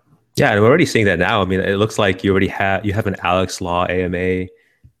 Yeah, and we're already seeing that now. I mean, it looks like you have an Alex Law AMA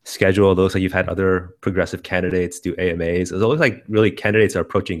schedule. It looks like you've had other progressive candidates do AMAs. It looks like really candidates are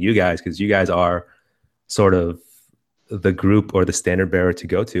approaching you guys because you guys are sort of the group or the standard bearer to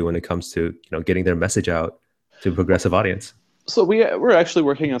go to when it comes to getting their message out to a progressive audience. So we're actually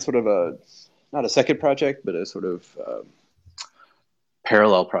working on sort of not a second project, but a sort of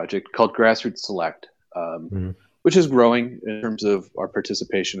parallel project called Grassroots Select, which is growing in terms of our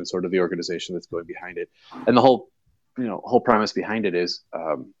participation and sort of the organization that's going behind it. And the whole premise behind it is,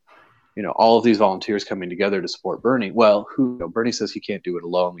 all of these volunteers coming together to support Bernie. Well, Bernie says he can't do it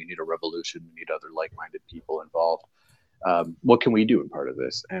alone. We need a revolution. We need other like-minded people involved. What can we do in part of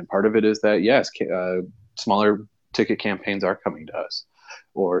this? And part of it is that, yes, smaller ticket campaigns are coming to us,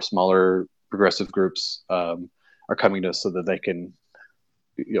 or smaller progressive groups are coming to us so that they can,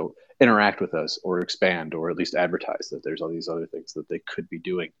 interact with us or expand or at least advertise that there's all these other things that they could be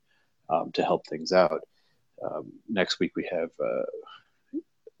doing to help things out. Next week we have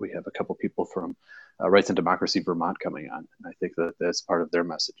a couple people from Rights and Democracy Vermont coming on, and I think that that's part of their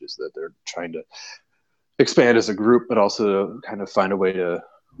message is that they're trying to expand as a group, but also kind of find a way to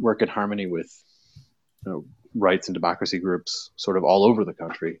work in harmony with rights and democracy groups sort of all over the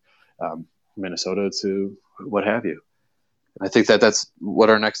country, Minnesota to what have you. And I think that that's what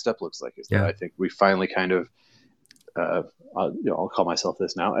our next step looks like. That I think we finally kind of, I'll call myself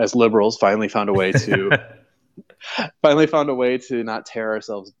this now, as liberals, finally found a way to not tear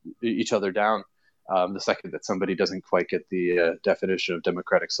each other down. The second that somebody doesn't quite get the definition of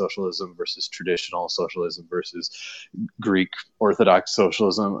democratic socialism versus traditional socialism versus Greek Orthodox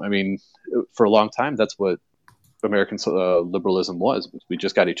socialism. I mean, for a long time, that's what American liberalism was. We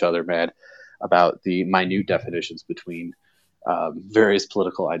just got each other mad about the minute definitions between various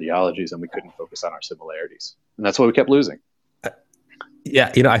political ideologies, and we couldn't focus on our similarities. And that's why we kept losing.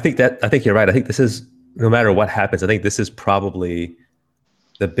 Yeah, I think you're right. I think this is, no matter what happens, I think this is probably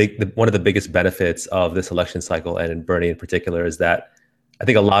one of the biggest benefits of this election cycle, and in Bernie in particular, is that I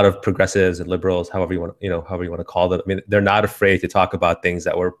think a lot of progressives and liberals, however you want to call them, I mean, they're not afraid to talk about things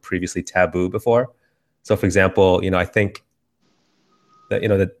that were previously taboo before. So, for example, I think that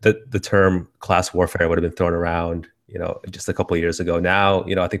the term class warfare would have been thrown around, just a couple of years ago. Now,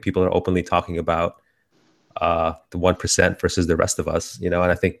 I think people are openly talking about the 1% versus the rest of us, and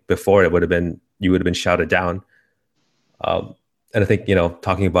I think before you would have been shouted down. And I think,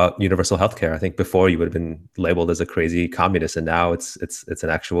 talking about universal healthcare, I think before you would have been labeled as a crazy communist, and now it's an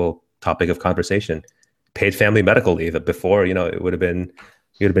actual topic of conversation. Paid family medical leave. Before, you would have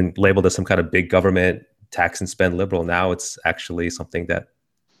been labeled as some kind of big government tax and spend liberal. Now it's actually something that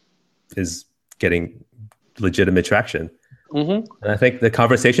is getting legitimate traction. Mm-hmm. And I think the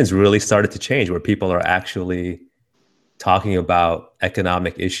conversations really started to change, where people are actually talking about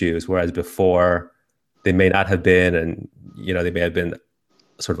economic issues, whereas before they may not have been, and they may have been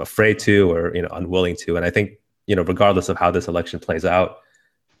sort of afraid to, or unwilling to. And I think regardless of how this election plays out,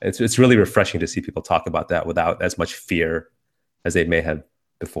 it's really refreshing to see people talk about that without as much fear as they may have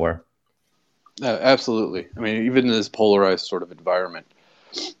before. Absolutely. I mean, even in this polarized sort of environment,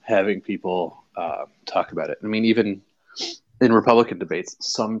 having people talk about it. I mean, even in Republican debates,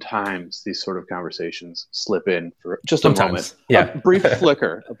 sometimes these sort of conversations slip in for just a moment, a brief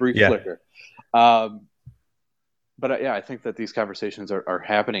flicker. But I think that these conversations are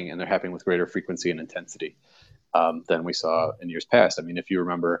happening, and they're happening with greater frequency and intensity. than we saw in years past. I mean, if you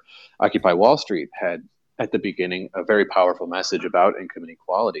remember, Occupy Wall Street had at the beginning a very powerful message about income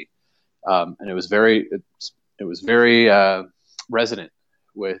inequality, and it was very resonant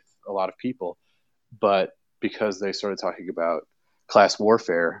with a lot of people. But because they started talking about class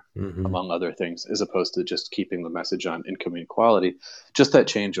warfare, Mm-hmm. among other things, as opposed to just keeping the message on income inequality, just that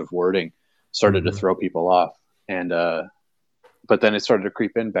change of wording started to Mm-hmm. throw people off. And but then it started to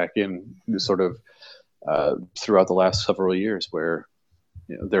creep in back in sort of throughout the last several years, where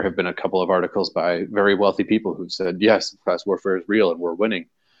there have been a couple of articles by very wealthy people who've said, yes, class warfare is real and we're winning.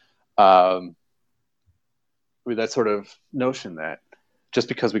 Um, that sort of notion that just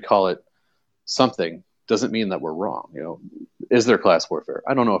because we call it something doesn't mean that we're wrong. Is there class warfare?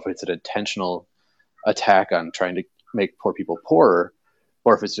 I don't know if it's an intentional attack on trying to make poor people poorer,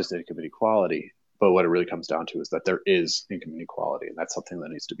 or if it's just income inequality. But what it really comes down to is that there is income inequality, and that's something that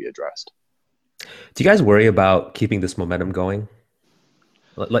needs to be addressed. Do you guys worry about keeping this momentum going?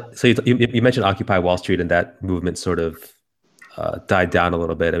 So you mentioned Occupy Wall Street and that movement sort of died down a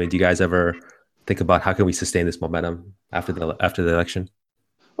little bit. I mean, do you guys ever think about how can we sustain this momentum after the election?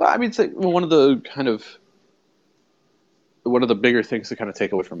 Well, I mean, one of the bigger things to kind of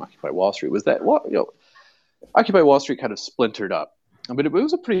take away from Occupy Wall Street was that, well, Occupy Wall Street kind of splintered up. I mean, it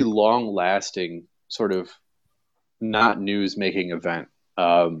was a pretty long-lasting sort of not news-making event.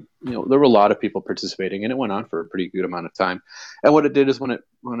 There were a lot of people participating, and it went on for a pretty good amount of time. And what it did is when it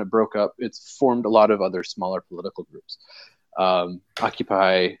broke up, it formed a lot of other smaller political groups.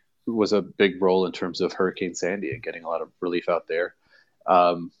 Occupy was a big role in terms of Hurricane Sandy and getting a lot of relief out there.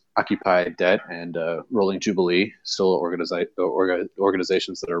 Occupy Debt and Rolling Jubilee, still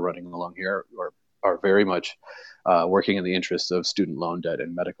organizations that are running along here, are very much working in the interests of student loan debt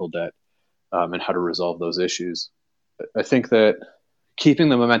and medical debt, and how to resolve those issues. I think that keeping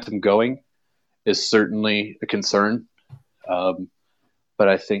the momentum going is certainly a concern, but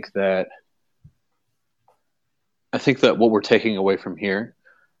I think that what we're taking away from here,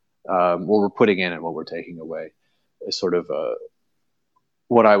 what we're putting in and what we're taking away, is sort of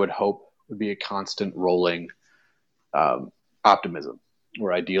what I would hope would be a constant rolling optimism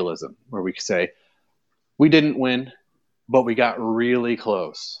or idealism, where we could say, we didn't win, but we got really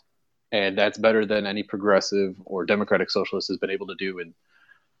close. And that's better than any progressive or democratic socialist has been able to do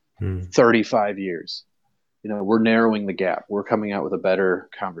in 35 years. We're narrowing the gap. We're coming out with a better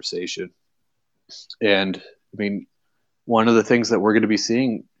conversation. And I mean, one of the things that we're going to be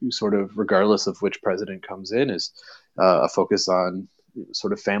seeing, sort of regardless of which president comes in, is a focus on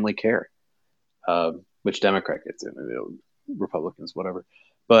sort of family care, which Democrat gets in, Republicans, whatever.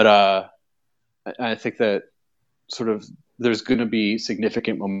 But I think that sort of there's going to be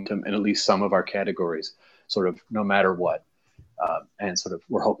significant momentum in at least some of our categories, sort of no matter what. And sort of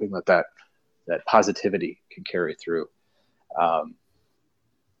we're hoping that positivity can carry through. And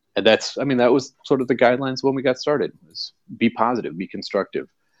that was sort of the guidelines when we got started, was be positive, be constructive.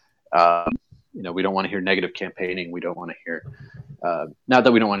 We don't want to hear negative campaigning. We don't want to hear, not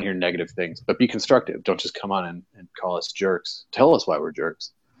that we don't want to hear negative things, but be constructive. Don't just come on and call us jerks. Tell us why we're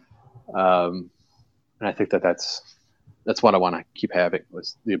jerks. And I think that's what I want to keep having,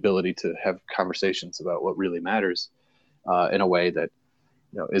 was the ability to have conversations about what really matters, in a way that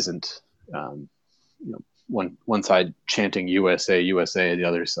isn't one side chanting USA USA, the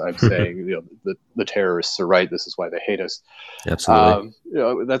other side saying the terrorists are right, this is why they hate us. Absolutely.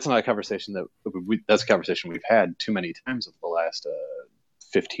 That's not a conversation that's a conversation we've had too many times over the last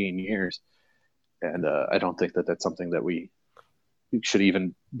 15 years, and I don't think that that's something that we should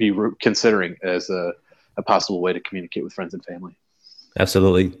even be considering as a possible way to communicate with friends and family.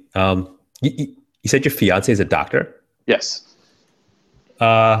 Absolutely. You said your fiance is a doctor? Yes.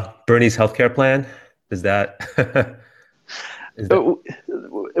 Bernie's healthcare plan, is that?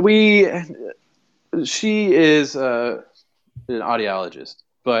 She is an audiologist,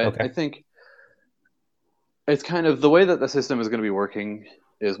 but Okay. I think it's kind of the way that the system is going to be working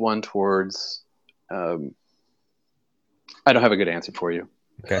is one towards. I don't have a good answer for you.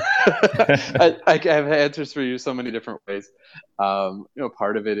 Okay. I have answers for you so many different ways.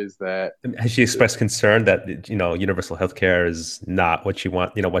 Part of it is that, Has she expressed concern that universal healthcare is not what she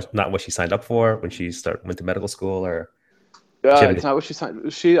not what she signed up for when she went to medical school, or? It's not what she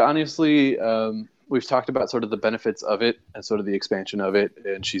signed. She honestly, we've talked about sort of the benefits of it and sort of the expansion of it,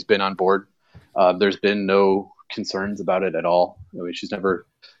 and she's been on board. There's been no concerns about it at all. I mean, she's never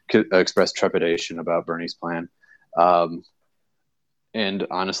expressed trepidation about Bernie's plan. And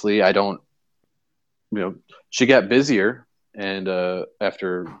honestly, I don't. She got busier, and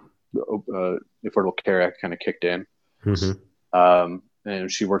after the Affordable Care Act kind of kicked in, Mm-hmm.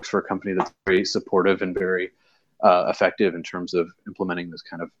 And she works for a company that's very supportive and very effective in terms of implementing this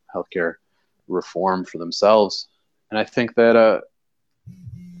kind of healthcare reform for themselves. And I think that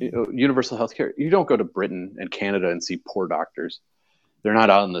universal healthcare, you don't go to Britain and Canada and see poor doctors. They're not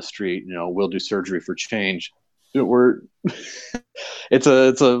out on the street, we'll do surgery for change. We're it's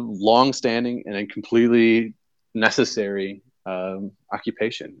a long-standing and a completely necessary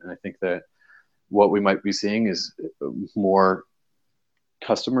occupation. And I think that what we might be seeing is more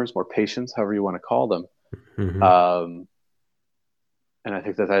customers, more patients, however you want to call them. Mm-hmm. And I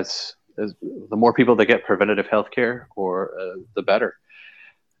think that's the more people that get preventative healthcare, the better.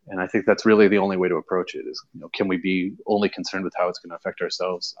 And I think that's really the only way to approach it is, can we be only concerned with how it's going to affect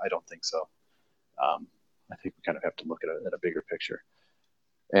ourselves? I don't think so. I think we kind of have to look at a bigger picture.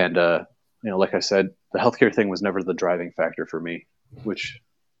 And, like I said, the healthcare thing was never the driving factor for me, which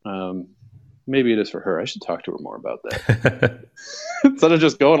maybe it is for her. I should talk to her more about that instead of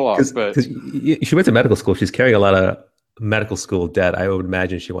just going along. But she went to medical school. She's carrying a lot of medical school debt. I would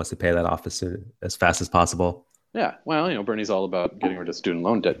imagine she wants to pay that off as fast as possible. Yeah. Well, Bernie's all about getting rid of student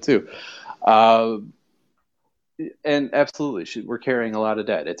loan debt too. And absolutely, we're carrying a lot of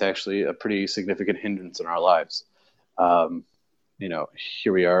debt. It's actually a pretty significant hindrance in our lives.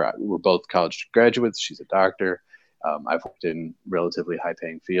 Here we are. We're both college graduates. She's a doctor. I've worked in relatively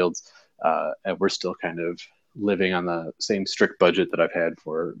high-paying fields, and we're still kind of living on the same strict budget that I've had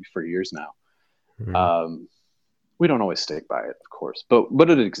for years now. Mm-hmm. We don't always stick by it, of course, but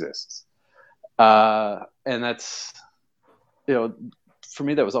it exists. And that's, for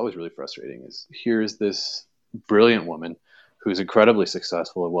me, that was always really frustrating. Is here's this brilliant woman who's incredibly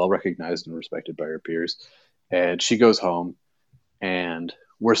successful and well recognized and respected by her peers, and she goes home, and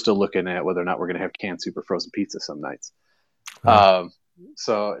we're still looking at whether or not we're going to have canned soup or frozen pizza some nights.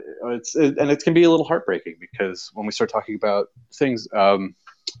 So it can be a little heartbreaking because when we start talking about things,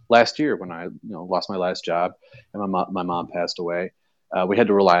 last year when I lost my last job and my mom passed away, we had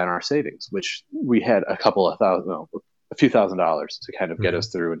to rely on our savings, which we had a few $1,000s to kind of get us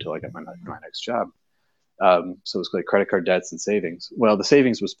through until I got my next job. So it was like credit card debts and savings. Well, the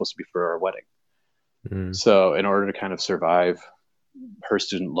savings was supposed to be for our wedding. Mm. So in order to kind of survive her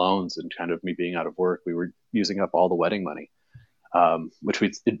student loans and kind of me being out of work, we were using up all the wedding money, which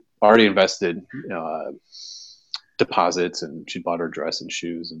we'd already invested deposits, and she bought her dress and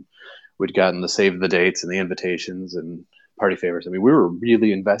shoes, and we'd gotten the save the dates and the invitations and party favors. I mean, we were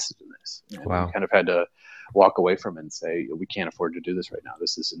really invested in this. Wow. We kind of had to walk away from it and say, we can't afford to do this right now.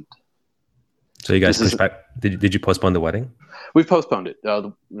 This isn't. So you guys pushed back. Did you postpone the wedding? We've postponed it.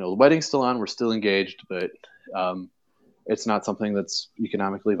 The wedding's still on. We're still engaged, but it's not something that's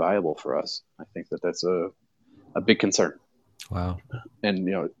economically viable for us. I think that's a big concern. Wow. And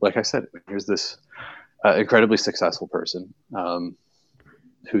like I said, here's this incredibly successful person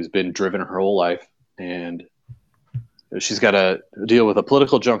who's been driven her whole life, and she's got to deal with a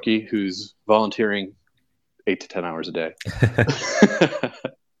political junkie who's volunteering 8 to 10 hours a day.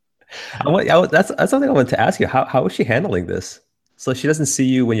 That's something I wanted to ask you. How is she handling this? So she doesn't see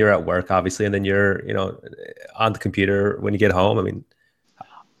you when you're at work, obviously, and then you're, on the computer when you get home. I mean,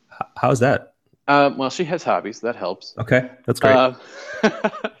 how's that? Well, she has hobbies. That helps. Okay, that's great.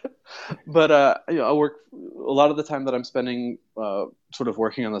 But I work a lot of the time that I'm spending sort of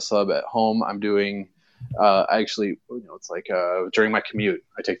working on the sub at home. I'm doing. I actually, it's like during my commute,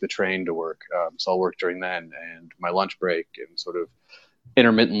 I take the train to work. So I'll work during then and my lunch break, and sort of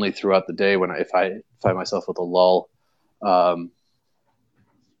intermittently throughout the day if I find myself with a lull.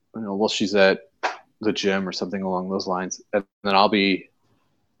 While she's at the gym or something along those lines, and then I'll be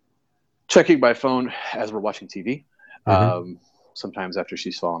checking my phone as we're watching TV. Mm-hmm. Sometimes after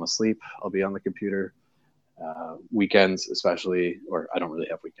she's fallen asleep, I'll be on the computer. Weekends, especially, or I don't really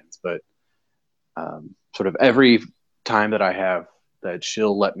have weekends, but sort of every time that I have that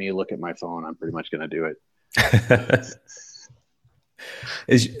she'll let me look at my phone, I'm pretty much going to do it.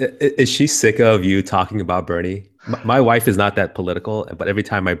 Is she sick of you talking about Bernie? My wife is not that political, but every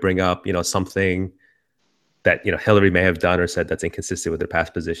time I bring up, something that, Hillary may have done or said that's inconsistent with her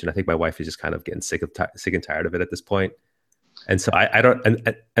past position, I think my wife is just kind of getting sick and tired of it at this point. And so I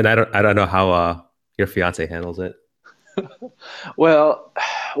don't know how your fiance handles it. Well,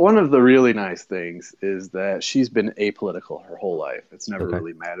 one of the really nice things is that she's been apolitical her whole life. It's never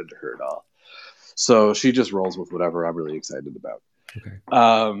really mattered to her at all. So she just rolls with whatever I'm really excited about. Okay.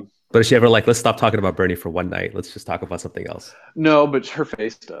 But is she ever like, let's stop talking about Bernie for one night, let's just talk about something else? No, but her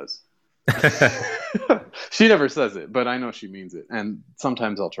face does. She never says it, but I know she means it. And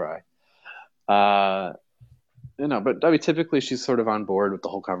sometimes I'll try. But I mean, typically she's sort of on board with the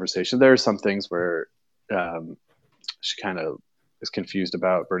whole conversation. There are some things where she kind of is confused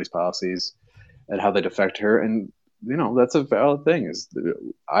about Bernie's policies. and how they affect her. And that's a valid thing.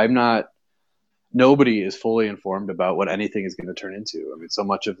 I'm not. Nobody is fully informed about what anything is going to turn into. I mean, so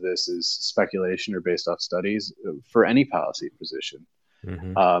much of this is speculation or based off studies for any policy position,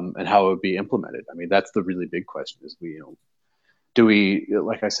 and how it would be implemented. I mean, that's the really big question: is do we,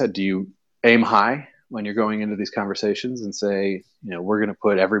 like I said, do you aim high when you're going into these conversations and say, we're going to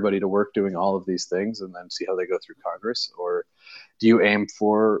put everybody to work doing all of these things and then see how they go through Congress? Or do you aim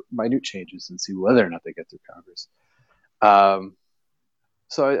for minute changes and see whether or not they get through Congress?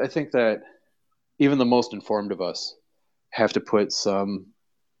 So I think that even the most informed of us have to put some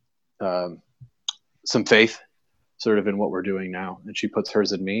faith sort of in what we're doing now. And she puts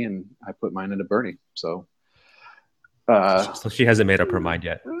hers in me, and I put mine into Bernie. So she hasn't made up her mind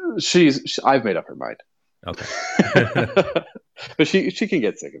yet. I've made up her mind. Okay. But she can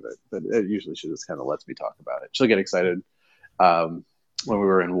get sick of it. But usually she just kind of lets me talk about it. She'll get excited. When we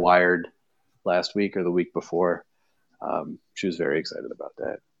were in Wired last week or the week before, she was very excited about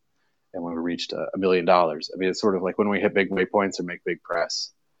that. And when we reached $1 million, I mean, it's sort of like when we hit big waypoints or make big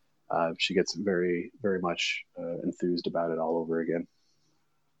press, she gets very, very much enthused about it all over again.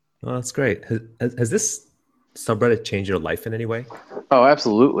 Well, that's great. Has this subreddit changed your life in any way? Oh,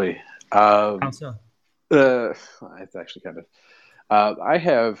 absolutely. How so? It's actually kind of. I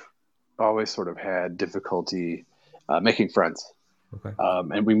have always sort of had difficulty making friends. Okay.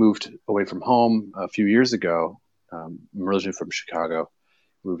 And we moved away from home a few years ago. I'm originally from Chicago,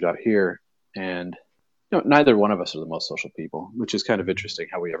 moved out here, and neither one of us are the most social people, which is kind of interesting.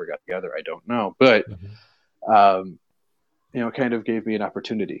 How we ever got together, I don't know, but it kind of gave me an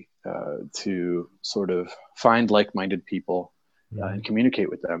opportunity to sort of find like-minded people and communicate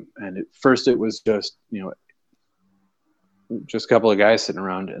with them. And at first, it was just just a couple of guys sitting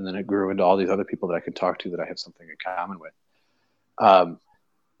around, and then it grew into all these other people that I could talk to that I have something in common with.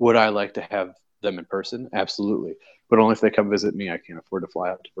 Would I like to have them in person? Absolutely, but only if they come visit me. I can't afford to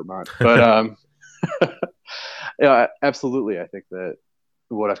fly out to Vermont. But absolutely. I think that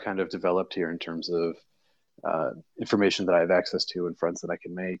what I've kind of developed here in terms of information that I have access to and friends that I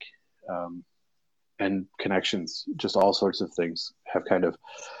can make, and connections, just all sorts of things, have kind of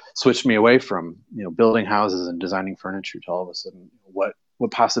switched me away from building houses and designing furniture to all of a sudden what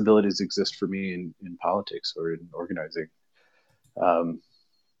possibilities exist for me in politics or in organizing.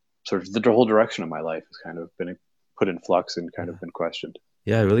 Sort of the whole direction of my life has kind of been put in flux and kind of been questioned.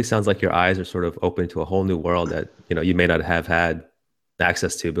 Yeah, it really sounds like your eyes are sort of open to a whole new world that you may not have had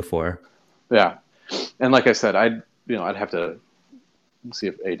access to before. Yeah, and like I said, I'd have to see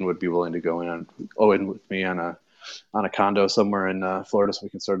if Aiden would be willing to go in with me on a condo somewhere in Florida, so we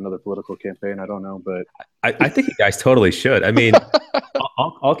can start another political campaign. I don't know, but I think you guys totally should. I mean,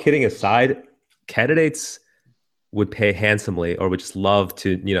 all kidding aside, candidates would pay handsomely or would just love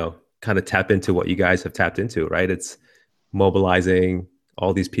to, kind of tap into what you guys have tapped into, right? It's mobilizing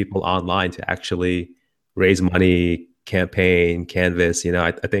all these people online to actually raise money, campaign, canvas.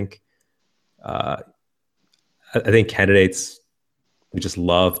 I think candidates would just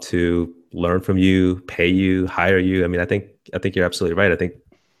love to learn from you, pay you, hire you. I mean, I think you're absolutely right. I think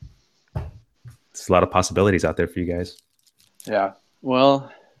there's a lot of possibilities out there for you guys. Yeah. Well,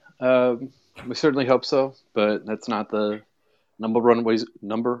 we certainly hope so, but that's not the number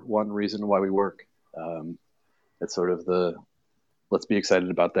one reason why we work. It's sort of let's be excited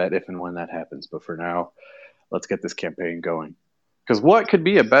about that if and when that happens. But for now, let's get this campaign going. Because what could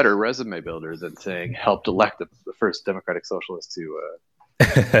be a better resume builder than saying helped elect the first Democratic Socialist to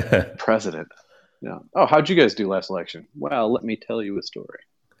president? Oh, how'd you guys do last election? Well, let me tell you a story.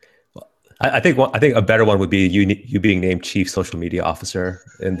 I think a better one would be you being named chief social media officer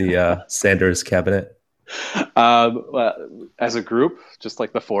in the Sanders cabinet. Well, as a group, just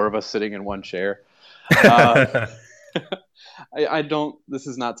like the four of us sitting in one chair. I don't. This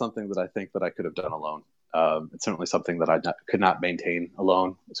is not something that I think that I could have done alone. It's certainly something that I could not maintain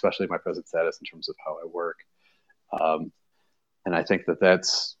alone, especially my present status in terms of how I work. And I think that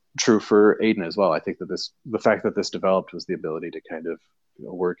that's true for Aiden as well. I think that the fact that this developed was the ability to kind of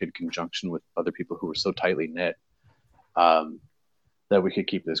work in conjunction with other people who were so tightly knit that we could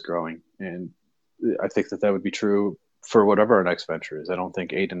keep this growing. And I think that would be true for whatever our next venture is. I don't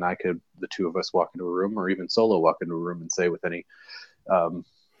think Aiden and I could, the two of us, walk into a room or even solo walk into a room and say with any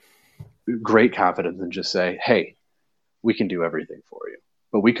great confidence and just say, hey, we can do everything for you.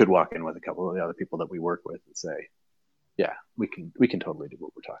 But we could walk in with a couple of the other people that we work with and say, yeah, we can totally do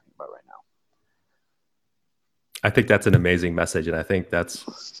what we're talking about right now. I think that's an amazing message, and I think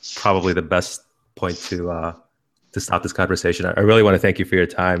that's probably the best point to stop this conversation. I really want to thank you for your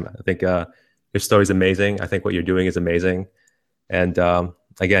time. I think your story is amazing. I think what you're doing is amazing, and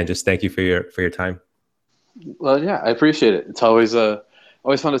again, just thank you for your time. Well, yeah, I appreciate it. It's always fun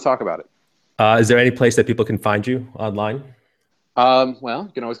to talk about it. Is there any place that people can find you online? Well,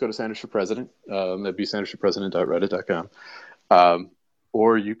 you can always go to Sanders for President. That'd be sandersforpresident.reddit.com. Um,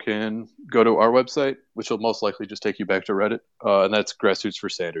 or you can go to our website, which will most likely just take you back to Reddit, and that's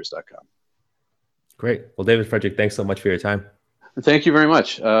grassrootsforsanders.com. Great. Well, David Frederick, thanks so much for your time. Thank you very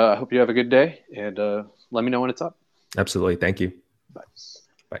much. I hope you have a good day, and let me know when it's up. Absolutely. Thank you. Bye.